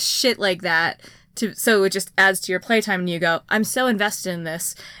dumbass shit like that, so it just adds to your playtime, and you go, I'm so invested in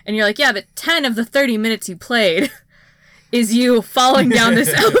this. And you're like, yeah, but 10 of the 30 minutes you played is you falling down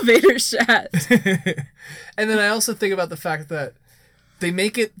this elevator shaft. And then I also think about the fact that they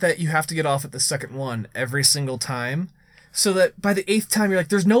make it that you have to get off at the second one every single time, so that by the 8th time you're like,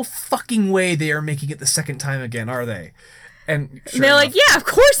 there's no fucking way they are making it the second time again, are they? And sure they're enough, yeah, of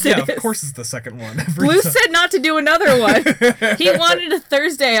course it is. Yeah, of course it's the second one. Blue said not to do another one. He wanted a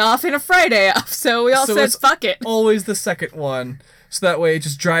Thursday off and a Friday off, so we all said fuck it. Always the second one, so that way it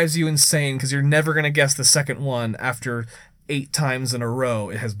just drives you insane, because you're never going to guess the second one after 8 times in a row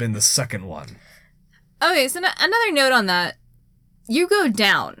it has been the second one. Okay, so another note on that. You go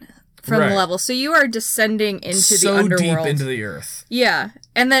down from the level, so you are descending into the underworld. So deep into the earth. Yeah,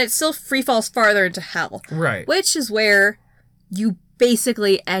 and then it still free falls farther into hell. Right. Which is where you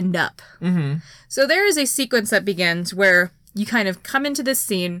basically end up. Mm-hmm. So there is a sequence that begins where you kind of come into this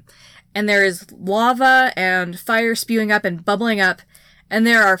scene, and there is lava and fire spewing up and bubbling up, and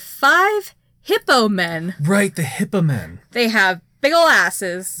there are 5 hippo men. Right, the hippo men. They have big ol'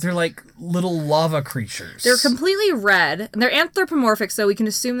 asses. They're like little lava creatures. They're completely red. And they're anthropomorphic, so we can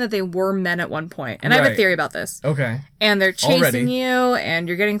assume that they were men at one point. And I have a theory about this. Okay. And they're chasing you, and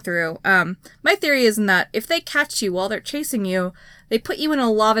you're getting through. My theory is that if they catch you while they're chasing you, they put you in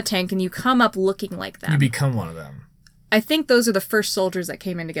a lava tank, and you come up looking like them. You become one of them. I think those are the first soldiers that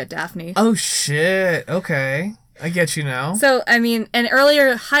came in to get Daphne. Oh, shit. Okay. I get you now. So, I mean, and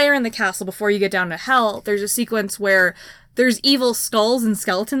earlier, higher in the castle, before you get down to hell, there's a sequence where there's evil skulls and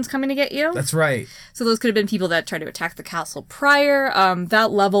skeletons coming to get you. That's right. So those could have been people that tried to attack the castle prior.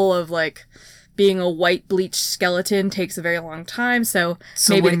 That level of, like, being a white bleached skeleton takes a very long time, so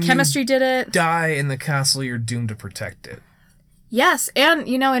maybe the chemistry did it. Die in the castle, you're doomed to protect it. Yes, and,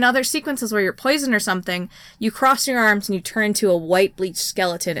 you know, in other sequences where you're poisoned or something, you cross your arms and you turn into a white bleached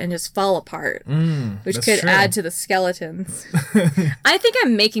skeleton and just fall apart, which could add to the skeletons. I think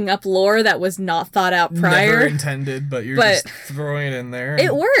I'm making up lore that was not thought out prior. Never intended, but you're just throwing it in there.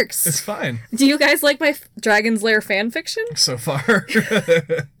 It works. It's fine. Do you guys like my Dragon's Lair fanfiction? So far.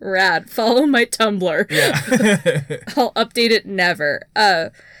 Rad. Follow my Tumblr. Yeah. I'll update it never.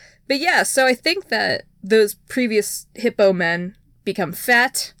 But yeah, so I think that those previous hippo men become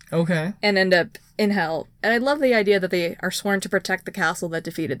fat. Okay. And end up in hell. And I love the idea that they are sworn to protect the castle that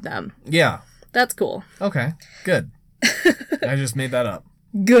defeated them. Yeah. That's cool. Okay. Good. I just made that up.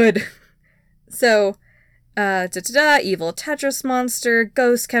 Good. So, evil Tetris monster,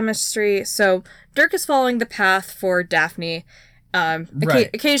 ghost chemistry. So, Dirk is following the path for Daphne.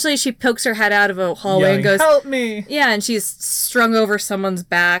 Occasionally she pokes her head out of a hallway and goes, "Help me!" Yeah, and she's strung over someone's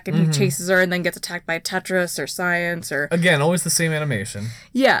back, and he chases her and then gets attacked by Tetris or Science or... Again, always the same animation.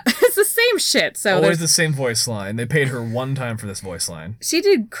 Yeah, it's the same shit. So always the same voice line. They paid her one time for this voice line. She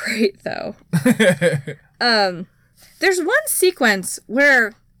did great, though. There's one sequence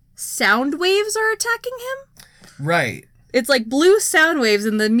where sound waves are attacking him. Right. It's like blue sound waves,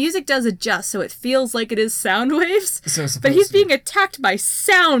 and the music does adjust, so it feels like it is sound waves. But he's being attacked by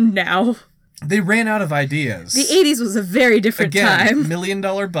sound now. They ran out of ideas. The 80s was a very different time. $1 million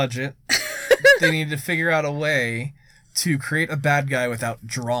budget. They needed to figure out a way to create a bad guy without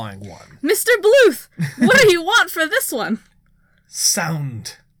drawing one. Mr. Bluth, what do you want for this one?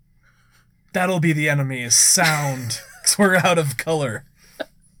 Sound. That'll be the enemy, is sound. Because we're out of color.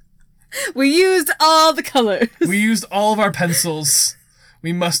 We used all the colors. We used all of our pencils.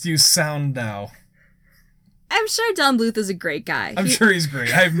 We must use sound now. I'm sure Don Bluth is a great guy. I'm sure he's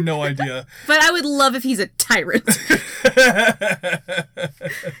great. I have no idea. But I would love if he's a tyrant.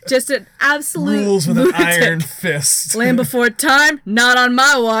 Just an absolute rules with lunatic. An iron fist. Land before time, not on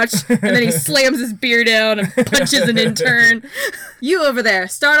my watch. And then he slams his beer down and punches an intern. You over there,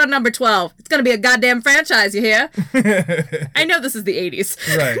 start on number 12. It's gonna be a goddamn franchise, you hear? I know this is the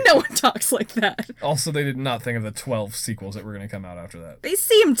 80s. Right. No one talks like that. Also, they did not think of the 12 sequels that were going to come out after that. They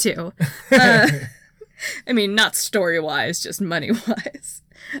seem to. I mean, not story-wise, just money-wise.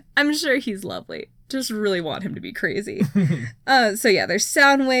 I'm sure he's lovely. Just really want him to be crazy. So yeah, there's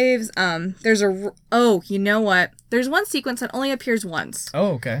sound waves. There's a... Oh, you know what? There's one sequence that only appears once.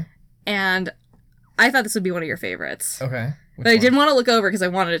 Oh, okay. And I thought this would be one of your favorites. Okay. But I didn't want to look over because I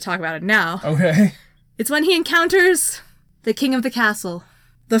wanted to talk about it now. Okay. It's when he encounters the king of the castle.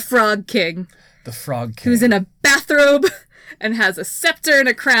 The Frog King. The Frog King. Who's in a bathrobe and has a scepter and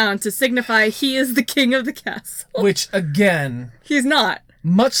a crown to signify he is the king of the castle. Which, again... He's not.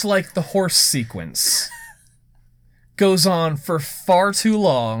 Much like the horse sequence, goes on for far too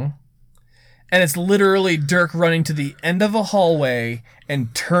long, and it's literally Dirk running to the end of a hallway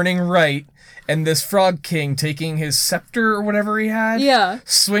and turning right, and this Frog King taking his scepter or whatever he had,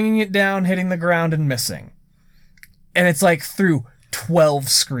 swinging it down, hitting the ground, and missing. And it's like through 12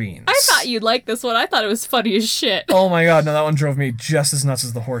 screens. I thought you'd like this one. I thought it was funny as shit. Oh my god, no, that one drove me just as nuts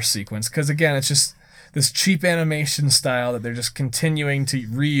as the horse sequence, because again, it's just this cheap animation style that they're just continuing to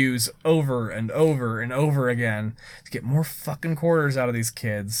reuse over and over and over again to get more fucking quarters out of these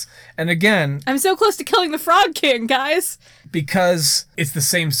kids. And again... I'm so close to killing the Frog King, guys! Because it's the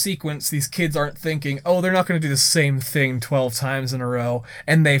same sequence, these kids aren't thinking, oh, they're not going to do the same thing 12 times in a row,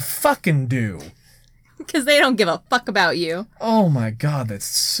 and they fucking do. Because they don't give a fuck about you. Oh my god,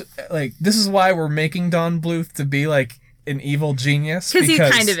 that's... Like, this is why we're making Don Bluth to be, like, an evil genius. Because he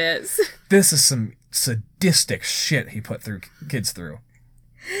kind of is. This is some sadistic shit he put kids through.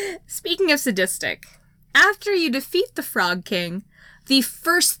 Speaking of sadistic, after you defeat the Frog King, the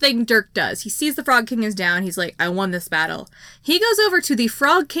first thing Dirk does, he sees the Frog King is down, he's like, I won this battle. He goes over to the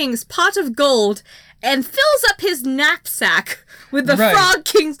Frog King's pot of gold and fills up his knapsack with the Right. Frog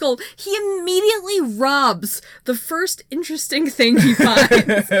King's gold. He immediately robs the first interesting thing he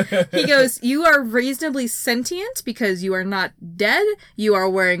finds. He goes, you are reasonably sentient because you are not dead, you are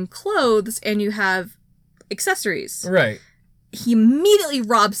wearing clothes, and you have accessories. Right. He immediately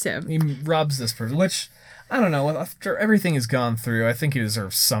robs him. He robs this person, which, I don't know, after everything he's gone through, I think he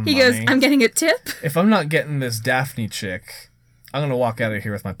deserves some He money. goes, I'm getting a tip. If I'm not getting this Daphne chick, I'm gonna walk out of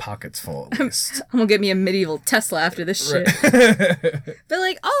here with my pockets full at least. I'm gonna get me a medieval Tesla after this shit. But,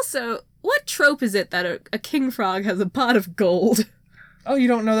 like, also, what trope is it that a king frog has a pot of gold? Oh, you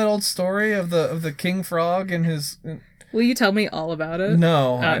don't know that old story of the king frog and his... Will you tell me all about it?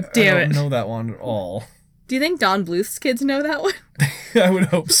 No, damn I don't it. know that one at all. Do you think Don Bluth's kids know that one? I would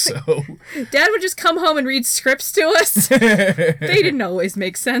hope so. Dad would just come home and read scripts to us. They didn't always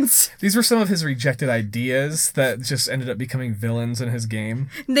make sense. These were some of his rejected ideas that just ended up becoming villains in his game.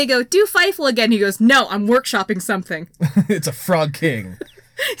 And they go, do Fievel again. He goes, no, I'm workshopping something. It's a frog king.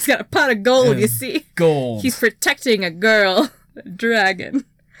 He's got a pot of gold, And you it's see. Gold. He's protecting a girl, a dragon.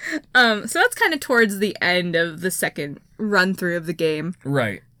 So that's kind of towards the end of the second run through of the game.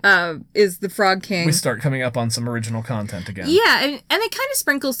 Right. Is the Frog King. We start coming up on some original content again. Yeah, and it kind of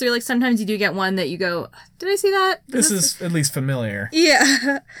sprinkles through, like, sometimes you do get one that you go, did I see that? This is at least familiar.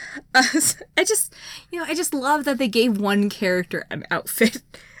 Yeah. I just love that they gave one character an outfit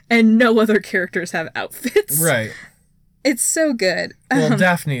and no other characters have outfits. Right. It's so good. Well,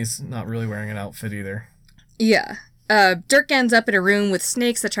 Daphne's not really wearing an outfit either. Yeah. Dirk ends up in a room with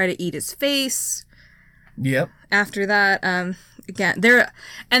snakes that try to eat his face. Yep. After that, again,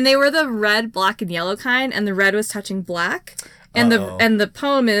 they were the red, black, and yellow kind, and the red was touching black. And the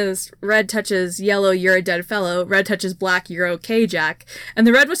poem is red touches yellow, you're a dead fellow. Red touches black, you're okay, Jack. And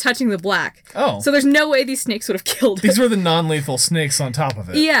the red was touching the black. Oh. So there's no way these snakes would have killed it. These were the non-lethal snakes on top of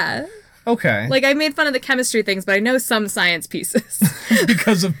it. Yeah. Okay. Like, I made fun of the chemistry things, but I know some science pieces.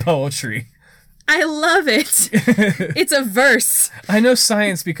 Because of poetry. I love it. It's a verse. I know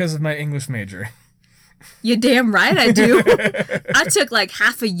science because of my English major. You damn right I do. I took like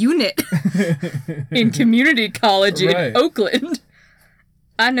half a unit in community college in Oakland.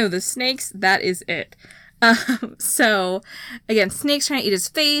 I know the snakes. That is it. So, again, snakes trying to eat his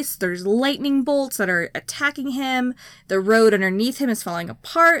face. There's lightning bolts that are attacking him. The road underneath him is falling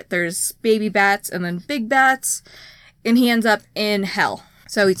apart. There's baby bats and then big bats. And he ends up in hell.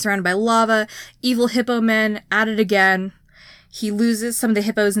 So he's surrounded by lava. Evil hippo men at it again. He loses some of the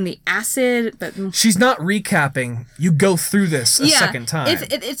hippos in the acid, but... She's not recapping. You go through this a second time.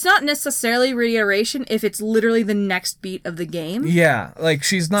 It's not necessarily reiteration if it's literally the next beat of the game. Yeah, like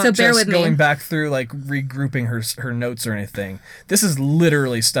she's not So just going back through, like, regrouping her notes or anything. This is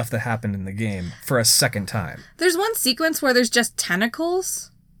literally stuff that happened in the game for a second time. There's one sequence where there's just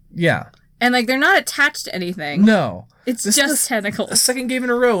tentacles. Yeah. And, like, they're not attached to anything. No. It's this just is tentacles. A second game in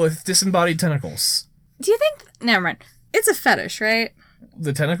a row with disembodied tentacles. Do you think... Never mind. It's a fetish, right?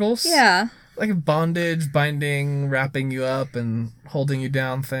 The tentacles? Yeah. Like a bondage, binding, wrapping you up, and holding you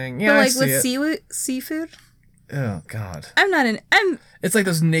down thing. Yeah, but, like, I see with it. seafood? Oh, God. It's like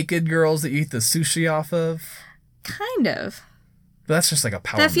those naked girls that you eat the sushi off of. Kind of. But that's just like a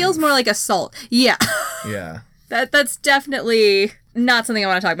power That feels more like assault. Yeah. Yeah. That's definitely not something I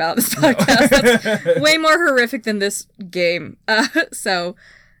want to talk about on this podcast. That's way more horrific than this game. So...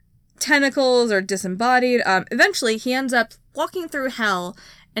 tentacles are disembodied. Eventually, he ends up walking through hell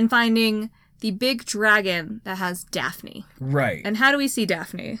and finding the big dragon that has Daphne. Right. And how do we see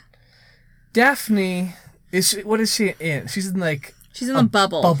Daphne? Daphne what is she in? She's in like she's in a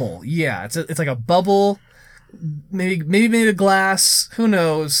bubble. Bubble. Yeah, it's like a bubble, maybe made of glass. Who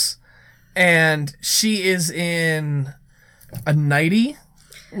knows? And she is in a nightie.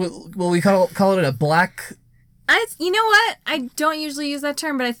 Will we call it a black? You know what? I don't usually use that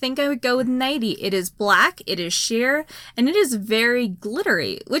term, but I think I would go with nightie. It is black, it is sheer, and it is very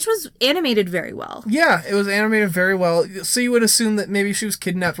glittery, which was animated very well. Yeah, it was animated very well. So you would assume that maybe she was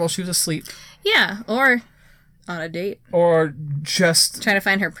kidnapped while she was asleep. Yeah, or on a date. Or just... trying to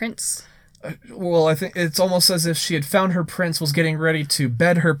find her prince. Well, I think it's almost as if she had found her prince, was getting ready to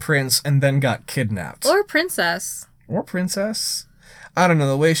bed her prince, and then got kidnapped. Or princess. Or princess. I don't know,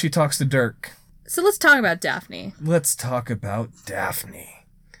 the way she talks to Dirk... So let's talk about Daphne. Let's talk about Daphne.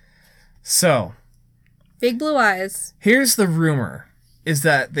 So. Big blue eyes. Here's the rumor, is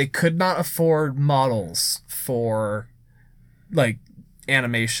that they could not afford models for, like,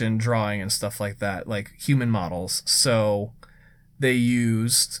 animation, drawing, and stuff like that, like human models. So they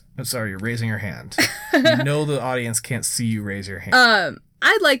used... I'm sorry, you're raising your hand. You know the audience can't see you raise your hand.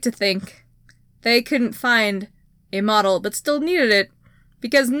 I'd like to think they couldn't find a model, but still needed it.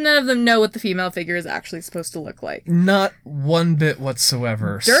 Because none of them know what the female figure is actually supposed to look like. Not one bit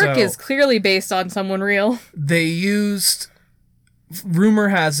whatsoever. Dirk is clearly based on someone real. They used... Rumor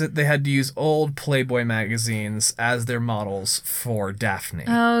has it they had to use old Playboy magazines as their models for Daphne.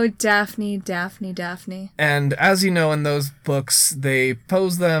 Oh, Daphne. And as you know, in those books, they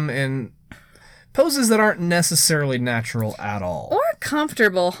pose them in poses that aren't necessarily natural at all. Or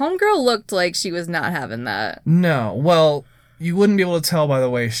comfortable. Homegirl looked like she was not having that. No. Well, you wouldn't be able to tell by the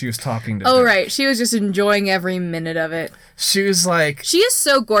way she was talking to Dirk. Right. She was just enjoying every minute of it. She was like... She is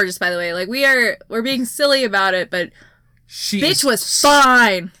so gorgeous, by the way. Like, we're being silly about it, but... She bitch was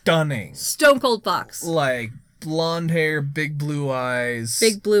fine. Stunning. Stone Cold Fox. Like, blonde hair, big blue eyes.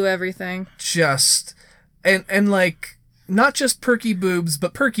 Big blue everything. Just... And like, not just perky boobs,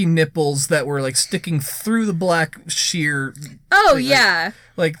 but perky nipples that were, like, sticking through the black sheer... Oh, thing. yeah.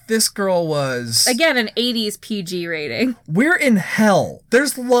 Like, this girl was... Again, an 80s PG rating. We're in hell.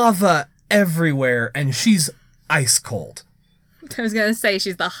 There's lava everywhere, and she's ice cold. I was gonna say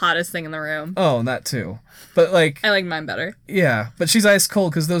she's the hottest thing in the room. Oh, and that too. But like... I like mine better. Yeah, but she's ice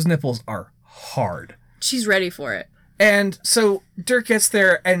cold because those nipples are hard. She's ready for it. And so Dirk gets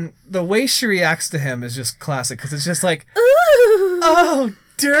there, and the way she reacts to him is just classic, because it's just like, ooh! Oh,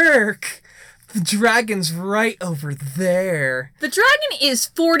 Dirk! The dragon's right over there. The dragon is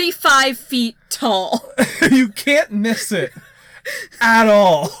 45 feet tall. You can't miss it. At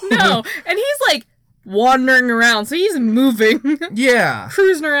all. No, and he's like, wandering around, so he's moving. Yeah.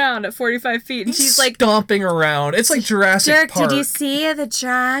 Cruising around at 45 feet, and she's like... stomping around. It's like Jurassic Dirk, Park. did you see the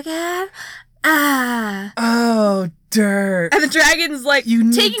dragon? Ah. Oh, Dirk. And the dragon's like,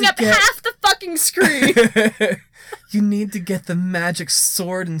 taking up half the fucking screen. You need to get the magic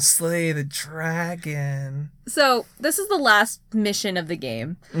sword and slay the dragon. So, this is the last mission of the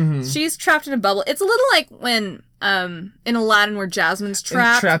game. Mm-hmm. She's trapped in a bubble. It's a little like when... in Aladdin where Jasmine's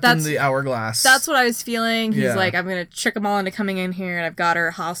trapped. In the hourglass. That's what I was feeling. He's Yeah. like, I'm going to trick them all into coming in here and I've got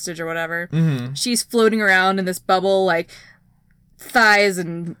her hostage or whatever. Mm-hmm. She's floating around in this bubble, like, thighs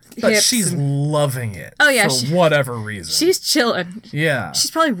and hips. But she's loving it. Oh, yeah. For whatever reason. She's chilling. Yeah. She's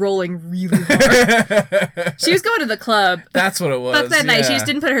probably rolling really hard. She was going to the club. That's what it was. Fuck that night. She just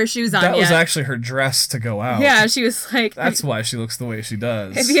didn't put her shoes on That yet. was actually her dress to go out. Yeah, she was like... That's why she looks the way she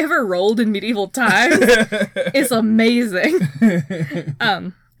does. Have you ever rolled in medieval times? It's amazing.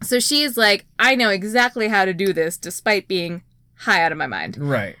 So she's like, I know exactly how to do this, despite being high out of my mind.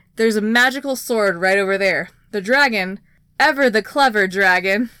 Right. There's a magical sword right over there. The dragon, ever the clever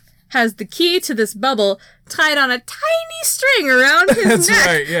dragon, has the key to this bubble tied on a tiny string around his That's neck.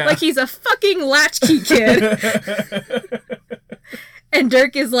 right, yeah. Like he's a fucking latchkey kid. And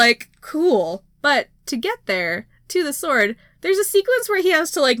Dirk is like, cool. But to get there, to the sword, there's a sequence where he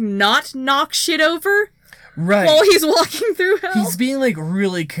has to, like, not knock shit over. Right. While he's walking through hell. He's being, like,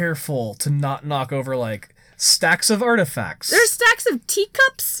 really careful to not knock over, like, stacks of artifacts. There's stacks of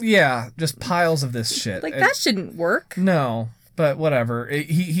teacups. Yeah, just piles of this shit. Like, that shouldn't work. No, but whatever.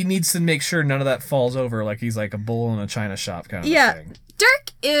 He needs to make sure none of that falls over like he's like a bull in a china shop kind of thing.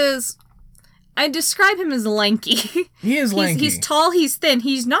 Dirk is... I describe him as lanky. He is lanky. He's tall, he's thin,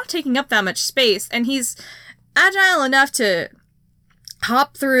 he's not taking up that much space, and he's agile enough to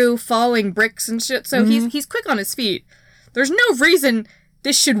hop through falling bricks and shit, so he's quick on his feet. There's no reason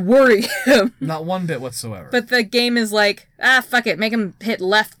this should worry him. Not one bit whatsoever. But the game is like, fuck it, make him hit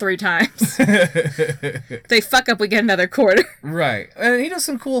left 3 times. If they fuck up, we get another quarter. Right. And he does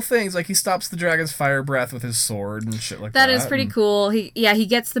some cool things, like he stops the dragon's fire breath with his sword and shit like that. That is pretty cool. He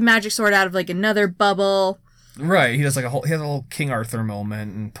gets the magic sword out of like another bubble. Right. He does like he has a whole King Arthur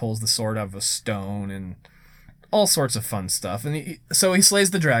moment and pulls the sword out of a stone and all sorts of fun stuff. And so he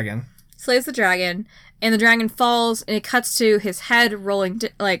slays the dragon. Slays the dragon, and the dragon falls, and it cuts to his head rolling,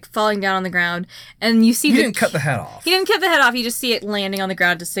 falling down on the ground, and you see He didn't cut the head off. He didn't cut the head off, you just see it landing on the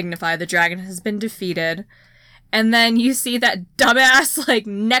ground to signify the dragon has been defeated. And then you see that dumbass, like,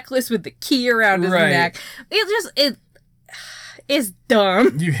 necklace with the key around his neck. It is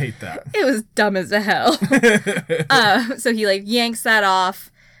dumb. You hate that. It was dumb as hell. So he, like, yanks that off.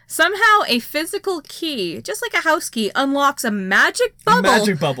 Somehow a physical key, just like a house key, unlocks a magic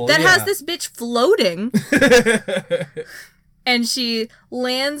bubble, that has this bitch floating. And she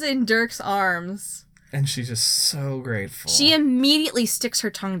lands in Dirk's arms. And she's just so grateful. She immediately sticks her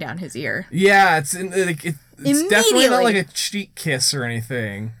tongue down his ear. Yeah, it's definitely not like a cheek kiss or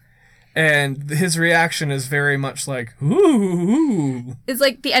anything. And his reaction is very much like, ooh. It's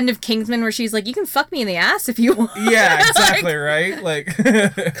like the end of Kingsman where she's like, you can fuck me in the ass if you want. Yeah, exactly, right? Like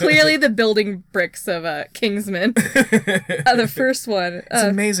clearly the building bricks of Kingsman. The first one. It's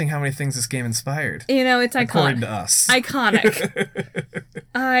amazing how many things this game inspired. You know, it's iconic. According to us. Iconic.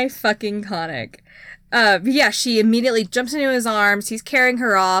 Fucking conic. Yeah, she immediately jumps into his arms. He's carrying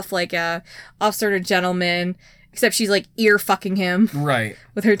her off like a sort of gentleman. Except she's like ear fucking him, right,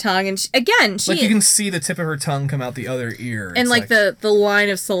 with her tongue, and she like you can see the tip of her tongue come out the other ear, and like the line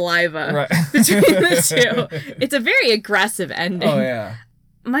of saliva right. between the two. It's a very aggressive ending. Oh yeah.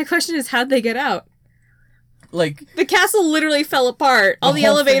 My question is, how'd they get out? Like the castle literally fell apart. All the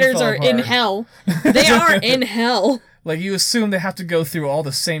elevators are in hell. They are in hell. Like you assume they have to go through all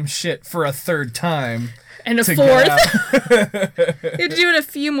the same shit for a third time. And a fourth. You have to do it a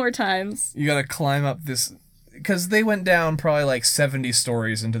few more times. You gotta climb up this. Because they went down probably like 70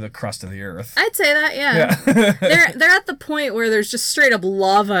 stories into the crust of the earth. I'd say that, yeah. They're at the point where there's just straight up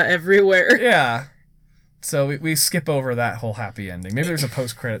lava everywhere. Yeah. So we skip over that whole happy ending. Maybe there's a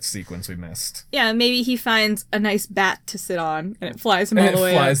post-credits sequence we missed. Yeah, maybe he finds a nice bat to sit on, and it flies him all the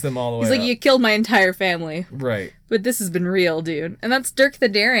way up. It flies them all the way up. He's like, you killed my entire family. Right. But this has been real, dude. And that's Dirk the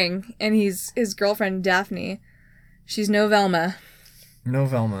Daring, and his girlfriend, Daphne. She's no Velma. No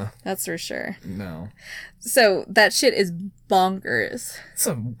Velma. That's for sure. No. So that shit is bonkers.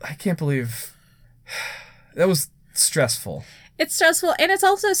 So I can't believe that was stressful. It's stressful, and it's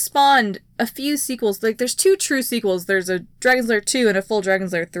also spawned a few sequels. Like there's 2 true sequels. There's a Dragon's Lair 2 and a full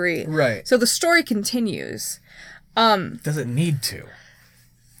Dragon's Lair 3. Right. So the story continues. Does it need to?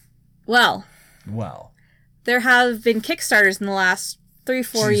 Well. There have been Kickstarters in the last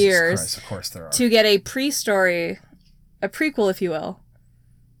 3-4 years. Christ, of course there are. To get a pre-story, a prequel, if you will.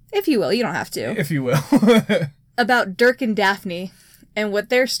 If you will, you don't have to. If you will. About Dirk and Daphne and what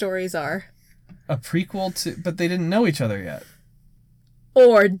their stories are. A prequel to... But they didn't know each other yet.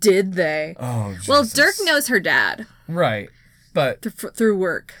 Or did they? Oh, Jesus. Well, Dirk knows her dad. Right. But... Through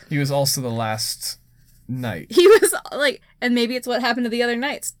work. He was also the last knight. He was like... And maybe it's what happened to the other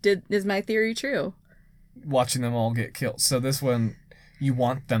knights. Is my theory true? Watching them all get killed. So this one, you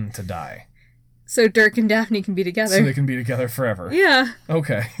want them to die. So Dirk and Daphne can be together. So they can be together forever. Yeah.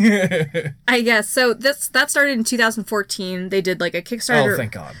 Okay. I guess. So that started in 2014. They did like a Kickstarter. Oh,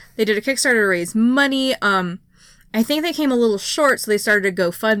 thank God. They did a Kickstarter to raise money. I think they came a little short, so they started a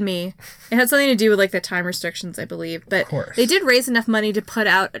GoFundMe. It had something to do with like the time restrictions, I believe. But they did raise enough money to put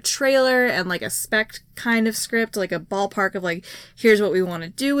out a trailer and like a spec kind of script, like a ballpark of like, here's what we want to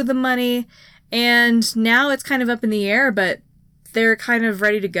do with the money. And now it's kind of up in the air, but they're kind of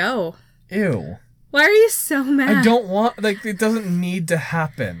ready to go. Ew. Why are you so mad? I don't want, like, it doesn't need to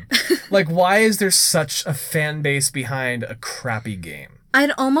happen. Like, why is there such a fan base behind a crappy game?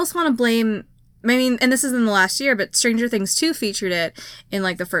 I'd almost want to blame, I mean, and this is in the last year, but Stranger Things 2 featured it in,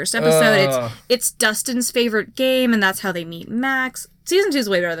 like, the first episode. It's Dustin's favorite game, and that's how they meet Max. Season 2 is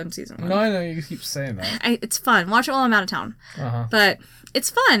way better than Season 1. No, I know, you keep saying that. It's fun. Watch it while I'm out of town. Uh-huh. But it's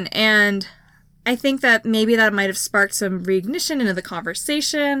fun, and I think that maybe that might have sparked some reignition into the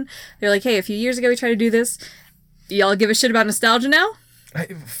conversation. They're like, hey, a few years ago we tried to do this. Y'all give a shit about nostalgia now?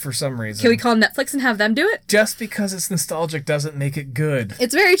 For some reason. Can we call Netflix and have them do it? Just because it's nostalgic doesn't make it good.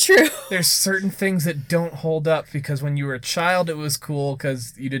 It's very true. There's certain things that don't hold up because when you were a child it was cool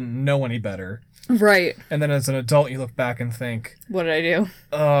because you didn't know any better. Right. And then as an adult you look back and think, what did I do?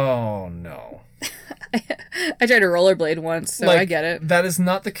 Oh, no. I tried to rollerblade once, so I get it. That is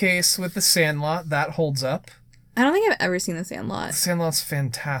not the case with The Sandlot. That holds up. I don't think I've ever seen The Sandlot. The Sandlot's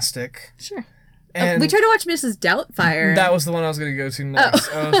fantastic. Sure. And we tried to watch Mrs. Doubtfire. That was the one I was going to go to next.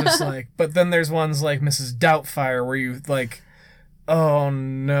 I was just like, but then there's ones like Mrs. Doubtfire where you like, oh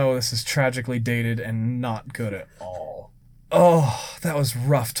no, this is tragically dated and not good at all. Oh, that was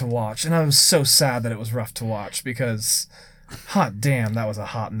rough to watch. And I was so sad that it was rough to watch because... hot damn, that was a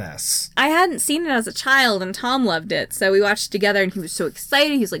hot mess. I hadn't seen it as a child, and Tom loved it, so we watched it together, and he was so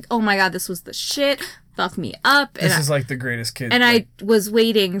excited. He was like, oh my god, this was the shit. Fuck me up. This is like the greatest kid. And I was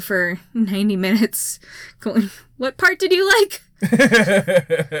waiting for 90 minutes, going, what part did you like?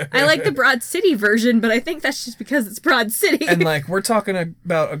 I like the Broad City version, but I think that's just because it's Broad City. And like, we're talking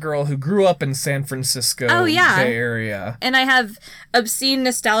about a girl who grew up in San Francisco Bay Area. And I have obscene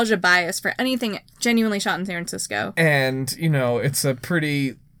nostalgia bias for anything genuinely shot in San Francisco. And, you know, it's a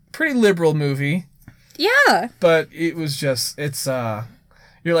pretty liberal movie. Yeah. But it was just,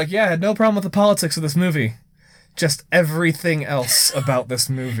 you're like, yeah, I had no problem with the politics of this movie. Just everything else about this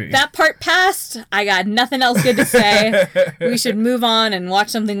movie. That part passed. I got nothing else good to say. We should move on and watch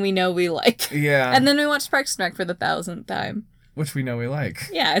something we know we like. Yeah. And then we watched Parks and Rec for the 1000th time. which we know we like.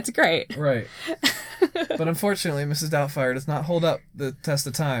 Yeah, it's great. Right. But unfortunately, Mrs. Doubtfire does not hold up the test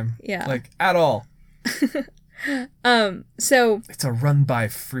of time. Yeah. Like, at all. So It's a run-by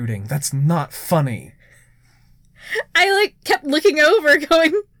fruiting. That's not funny. I like kept looking over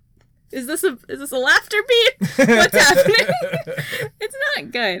going, is this a laughter beat? What's happening? It's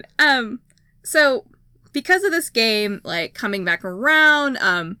not good. So because of this game like coming back around,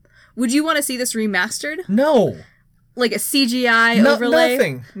 would you want to see this remastered? No. Like a CGI overlay?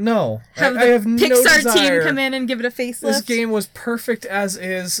 Nothing. No. Have I have no Pixar desire. team come in and give it a facelift? This game was perfect as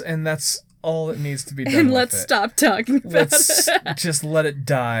is, and that's all that needs to be done and with let's it. stop talking about Let's it. just let it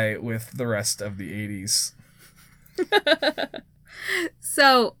die with the rest of the 80s.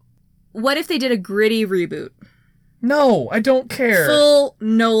 So, what if they did a gritty reboot? No, I don't care. Full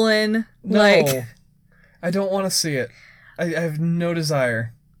Nolan, No. like... I don't want to see it. I have no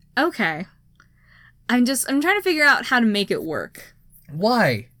desire. Okay. I'm trying to figure out how to make it work.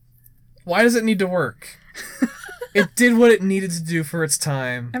 Why? Why does it need to work? It did what it needed to do for its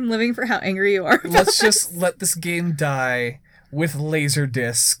time. I'm living for how angry you are. Let's just let this game die with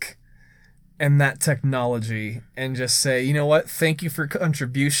Laserdisc and that technology and just say, you know what? Thank you for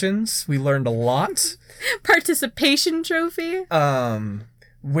contributions. We learned a lot. Participation trophy.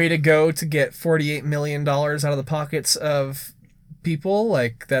 Way to go to get $48 million out of the pockets of people.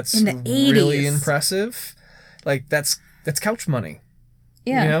 Like, that's In the 80s. really impressive. Like, that's couch money.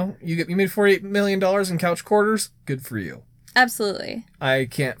 Yeah. You know, you made $48 million in couch quarters. Good for you. Absolutely. I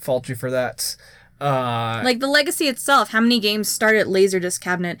can't fault you for that. Like the legacy itself, how many games start at Laserdisc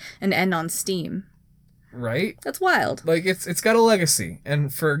cabinet and end on Steam? Right? That's wild. Like, it's got a legacy,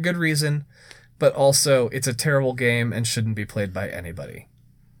 and for a good reason, but also it's a terrible game and shouldn't be played by anybody.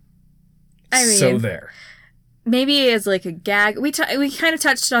 I mean, so there. Maybe as like a gag. We kind of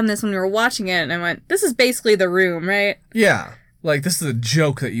touched on this when we were watching it, and I went, "This is basically The Room, right?" Yeah. Like, this is a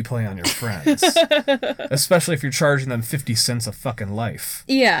joke that you play on your friends. Especially if you're charging them 50 cents a fucking life.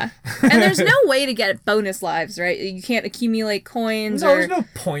 Yeah. And there's no way to get bonus lives, right? You can't accumulate coins No, or there's no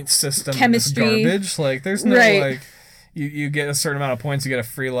point system chemistry. in this garbage. Like, there's no, Right. like, you get a certain amount of points, you get a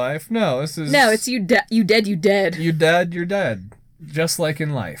free life. No, this is... No, it's you dead. You dead. You dead, you're dead. Just like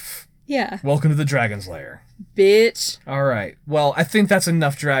in life. Yeah. Welcome to the Dragon's Lair. Bitch. All right. Well, I think that's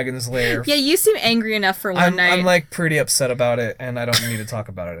enough Dragon's Lair. Yeah, you seem angry enough for one night. I'm like pretty upset about it, and I don't need to talk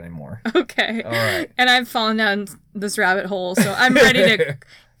about it anymore. Okay. All right. And I've fallen down this rabbit hole, so I'm ready to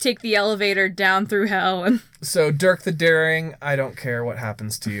take the elevator down through hell. And So, Dirk the Daring, I don't care what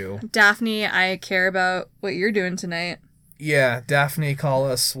happens to you. Daphne, I care about what you're doing tonight. Yeah, Daphne, call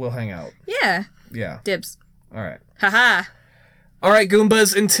us. We'll hang out. Yeah. Yeah. Dibs. All right. Haha. All right,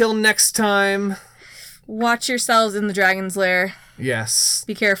 Goombas, until next time. Watch yourselves in the Dragon's Lair. Yes.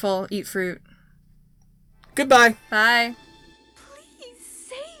 Be careful. Eat fruit. Goodbye. Bye. Please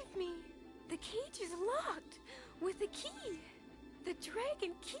save me. The cage is locked with a key. The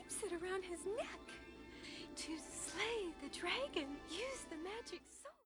dragon keeps it around his neck. To slay the dragon, use the magic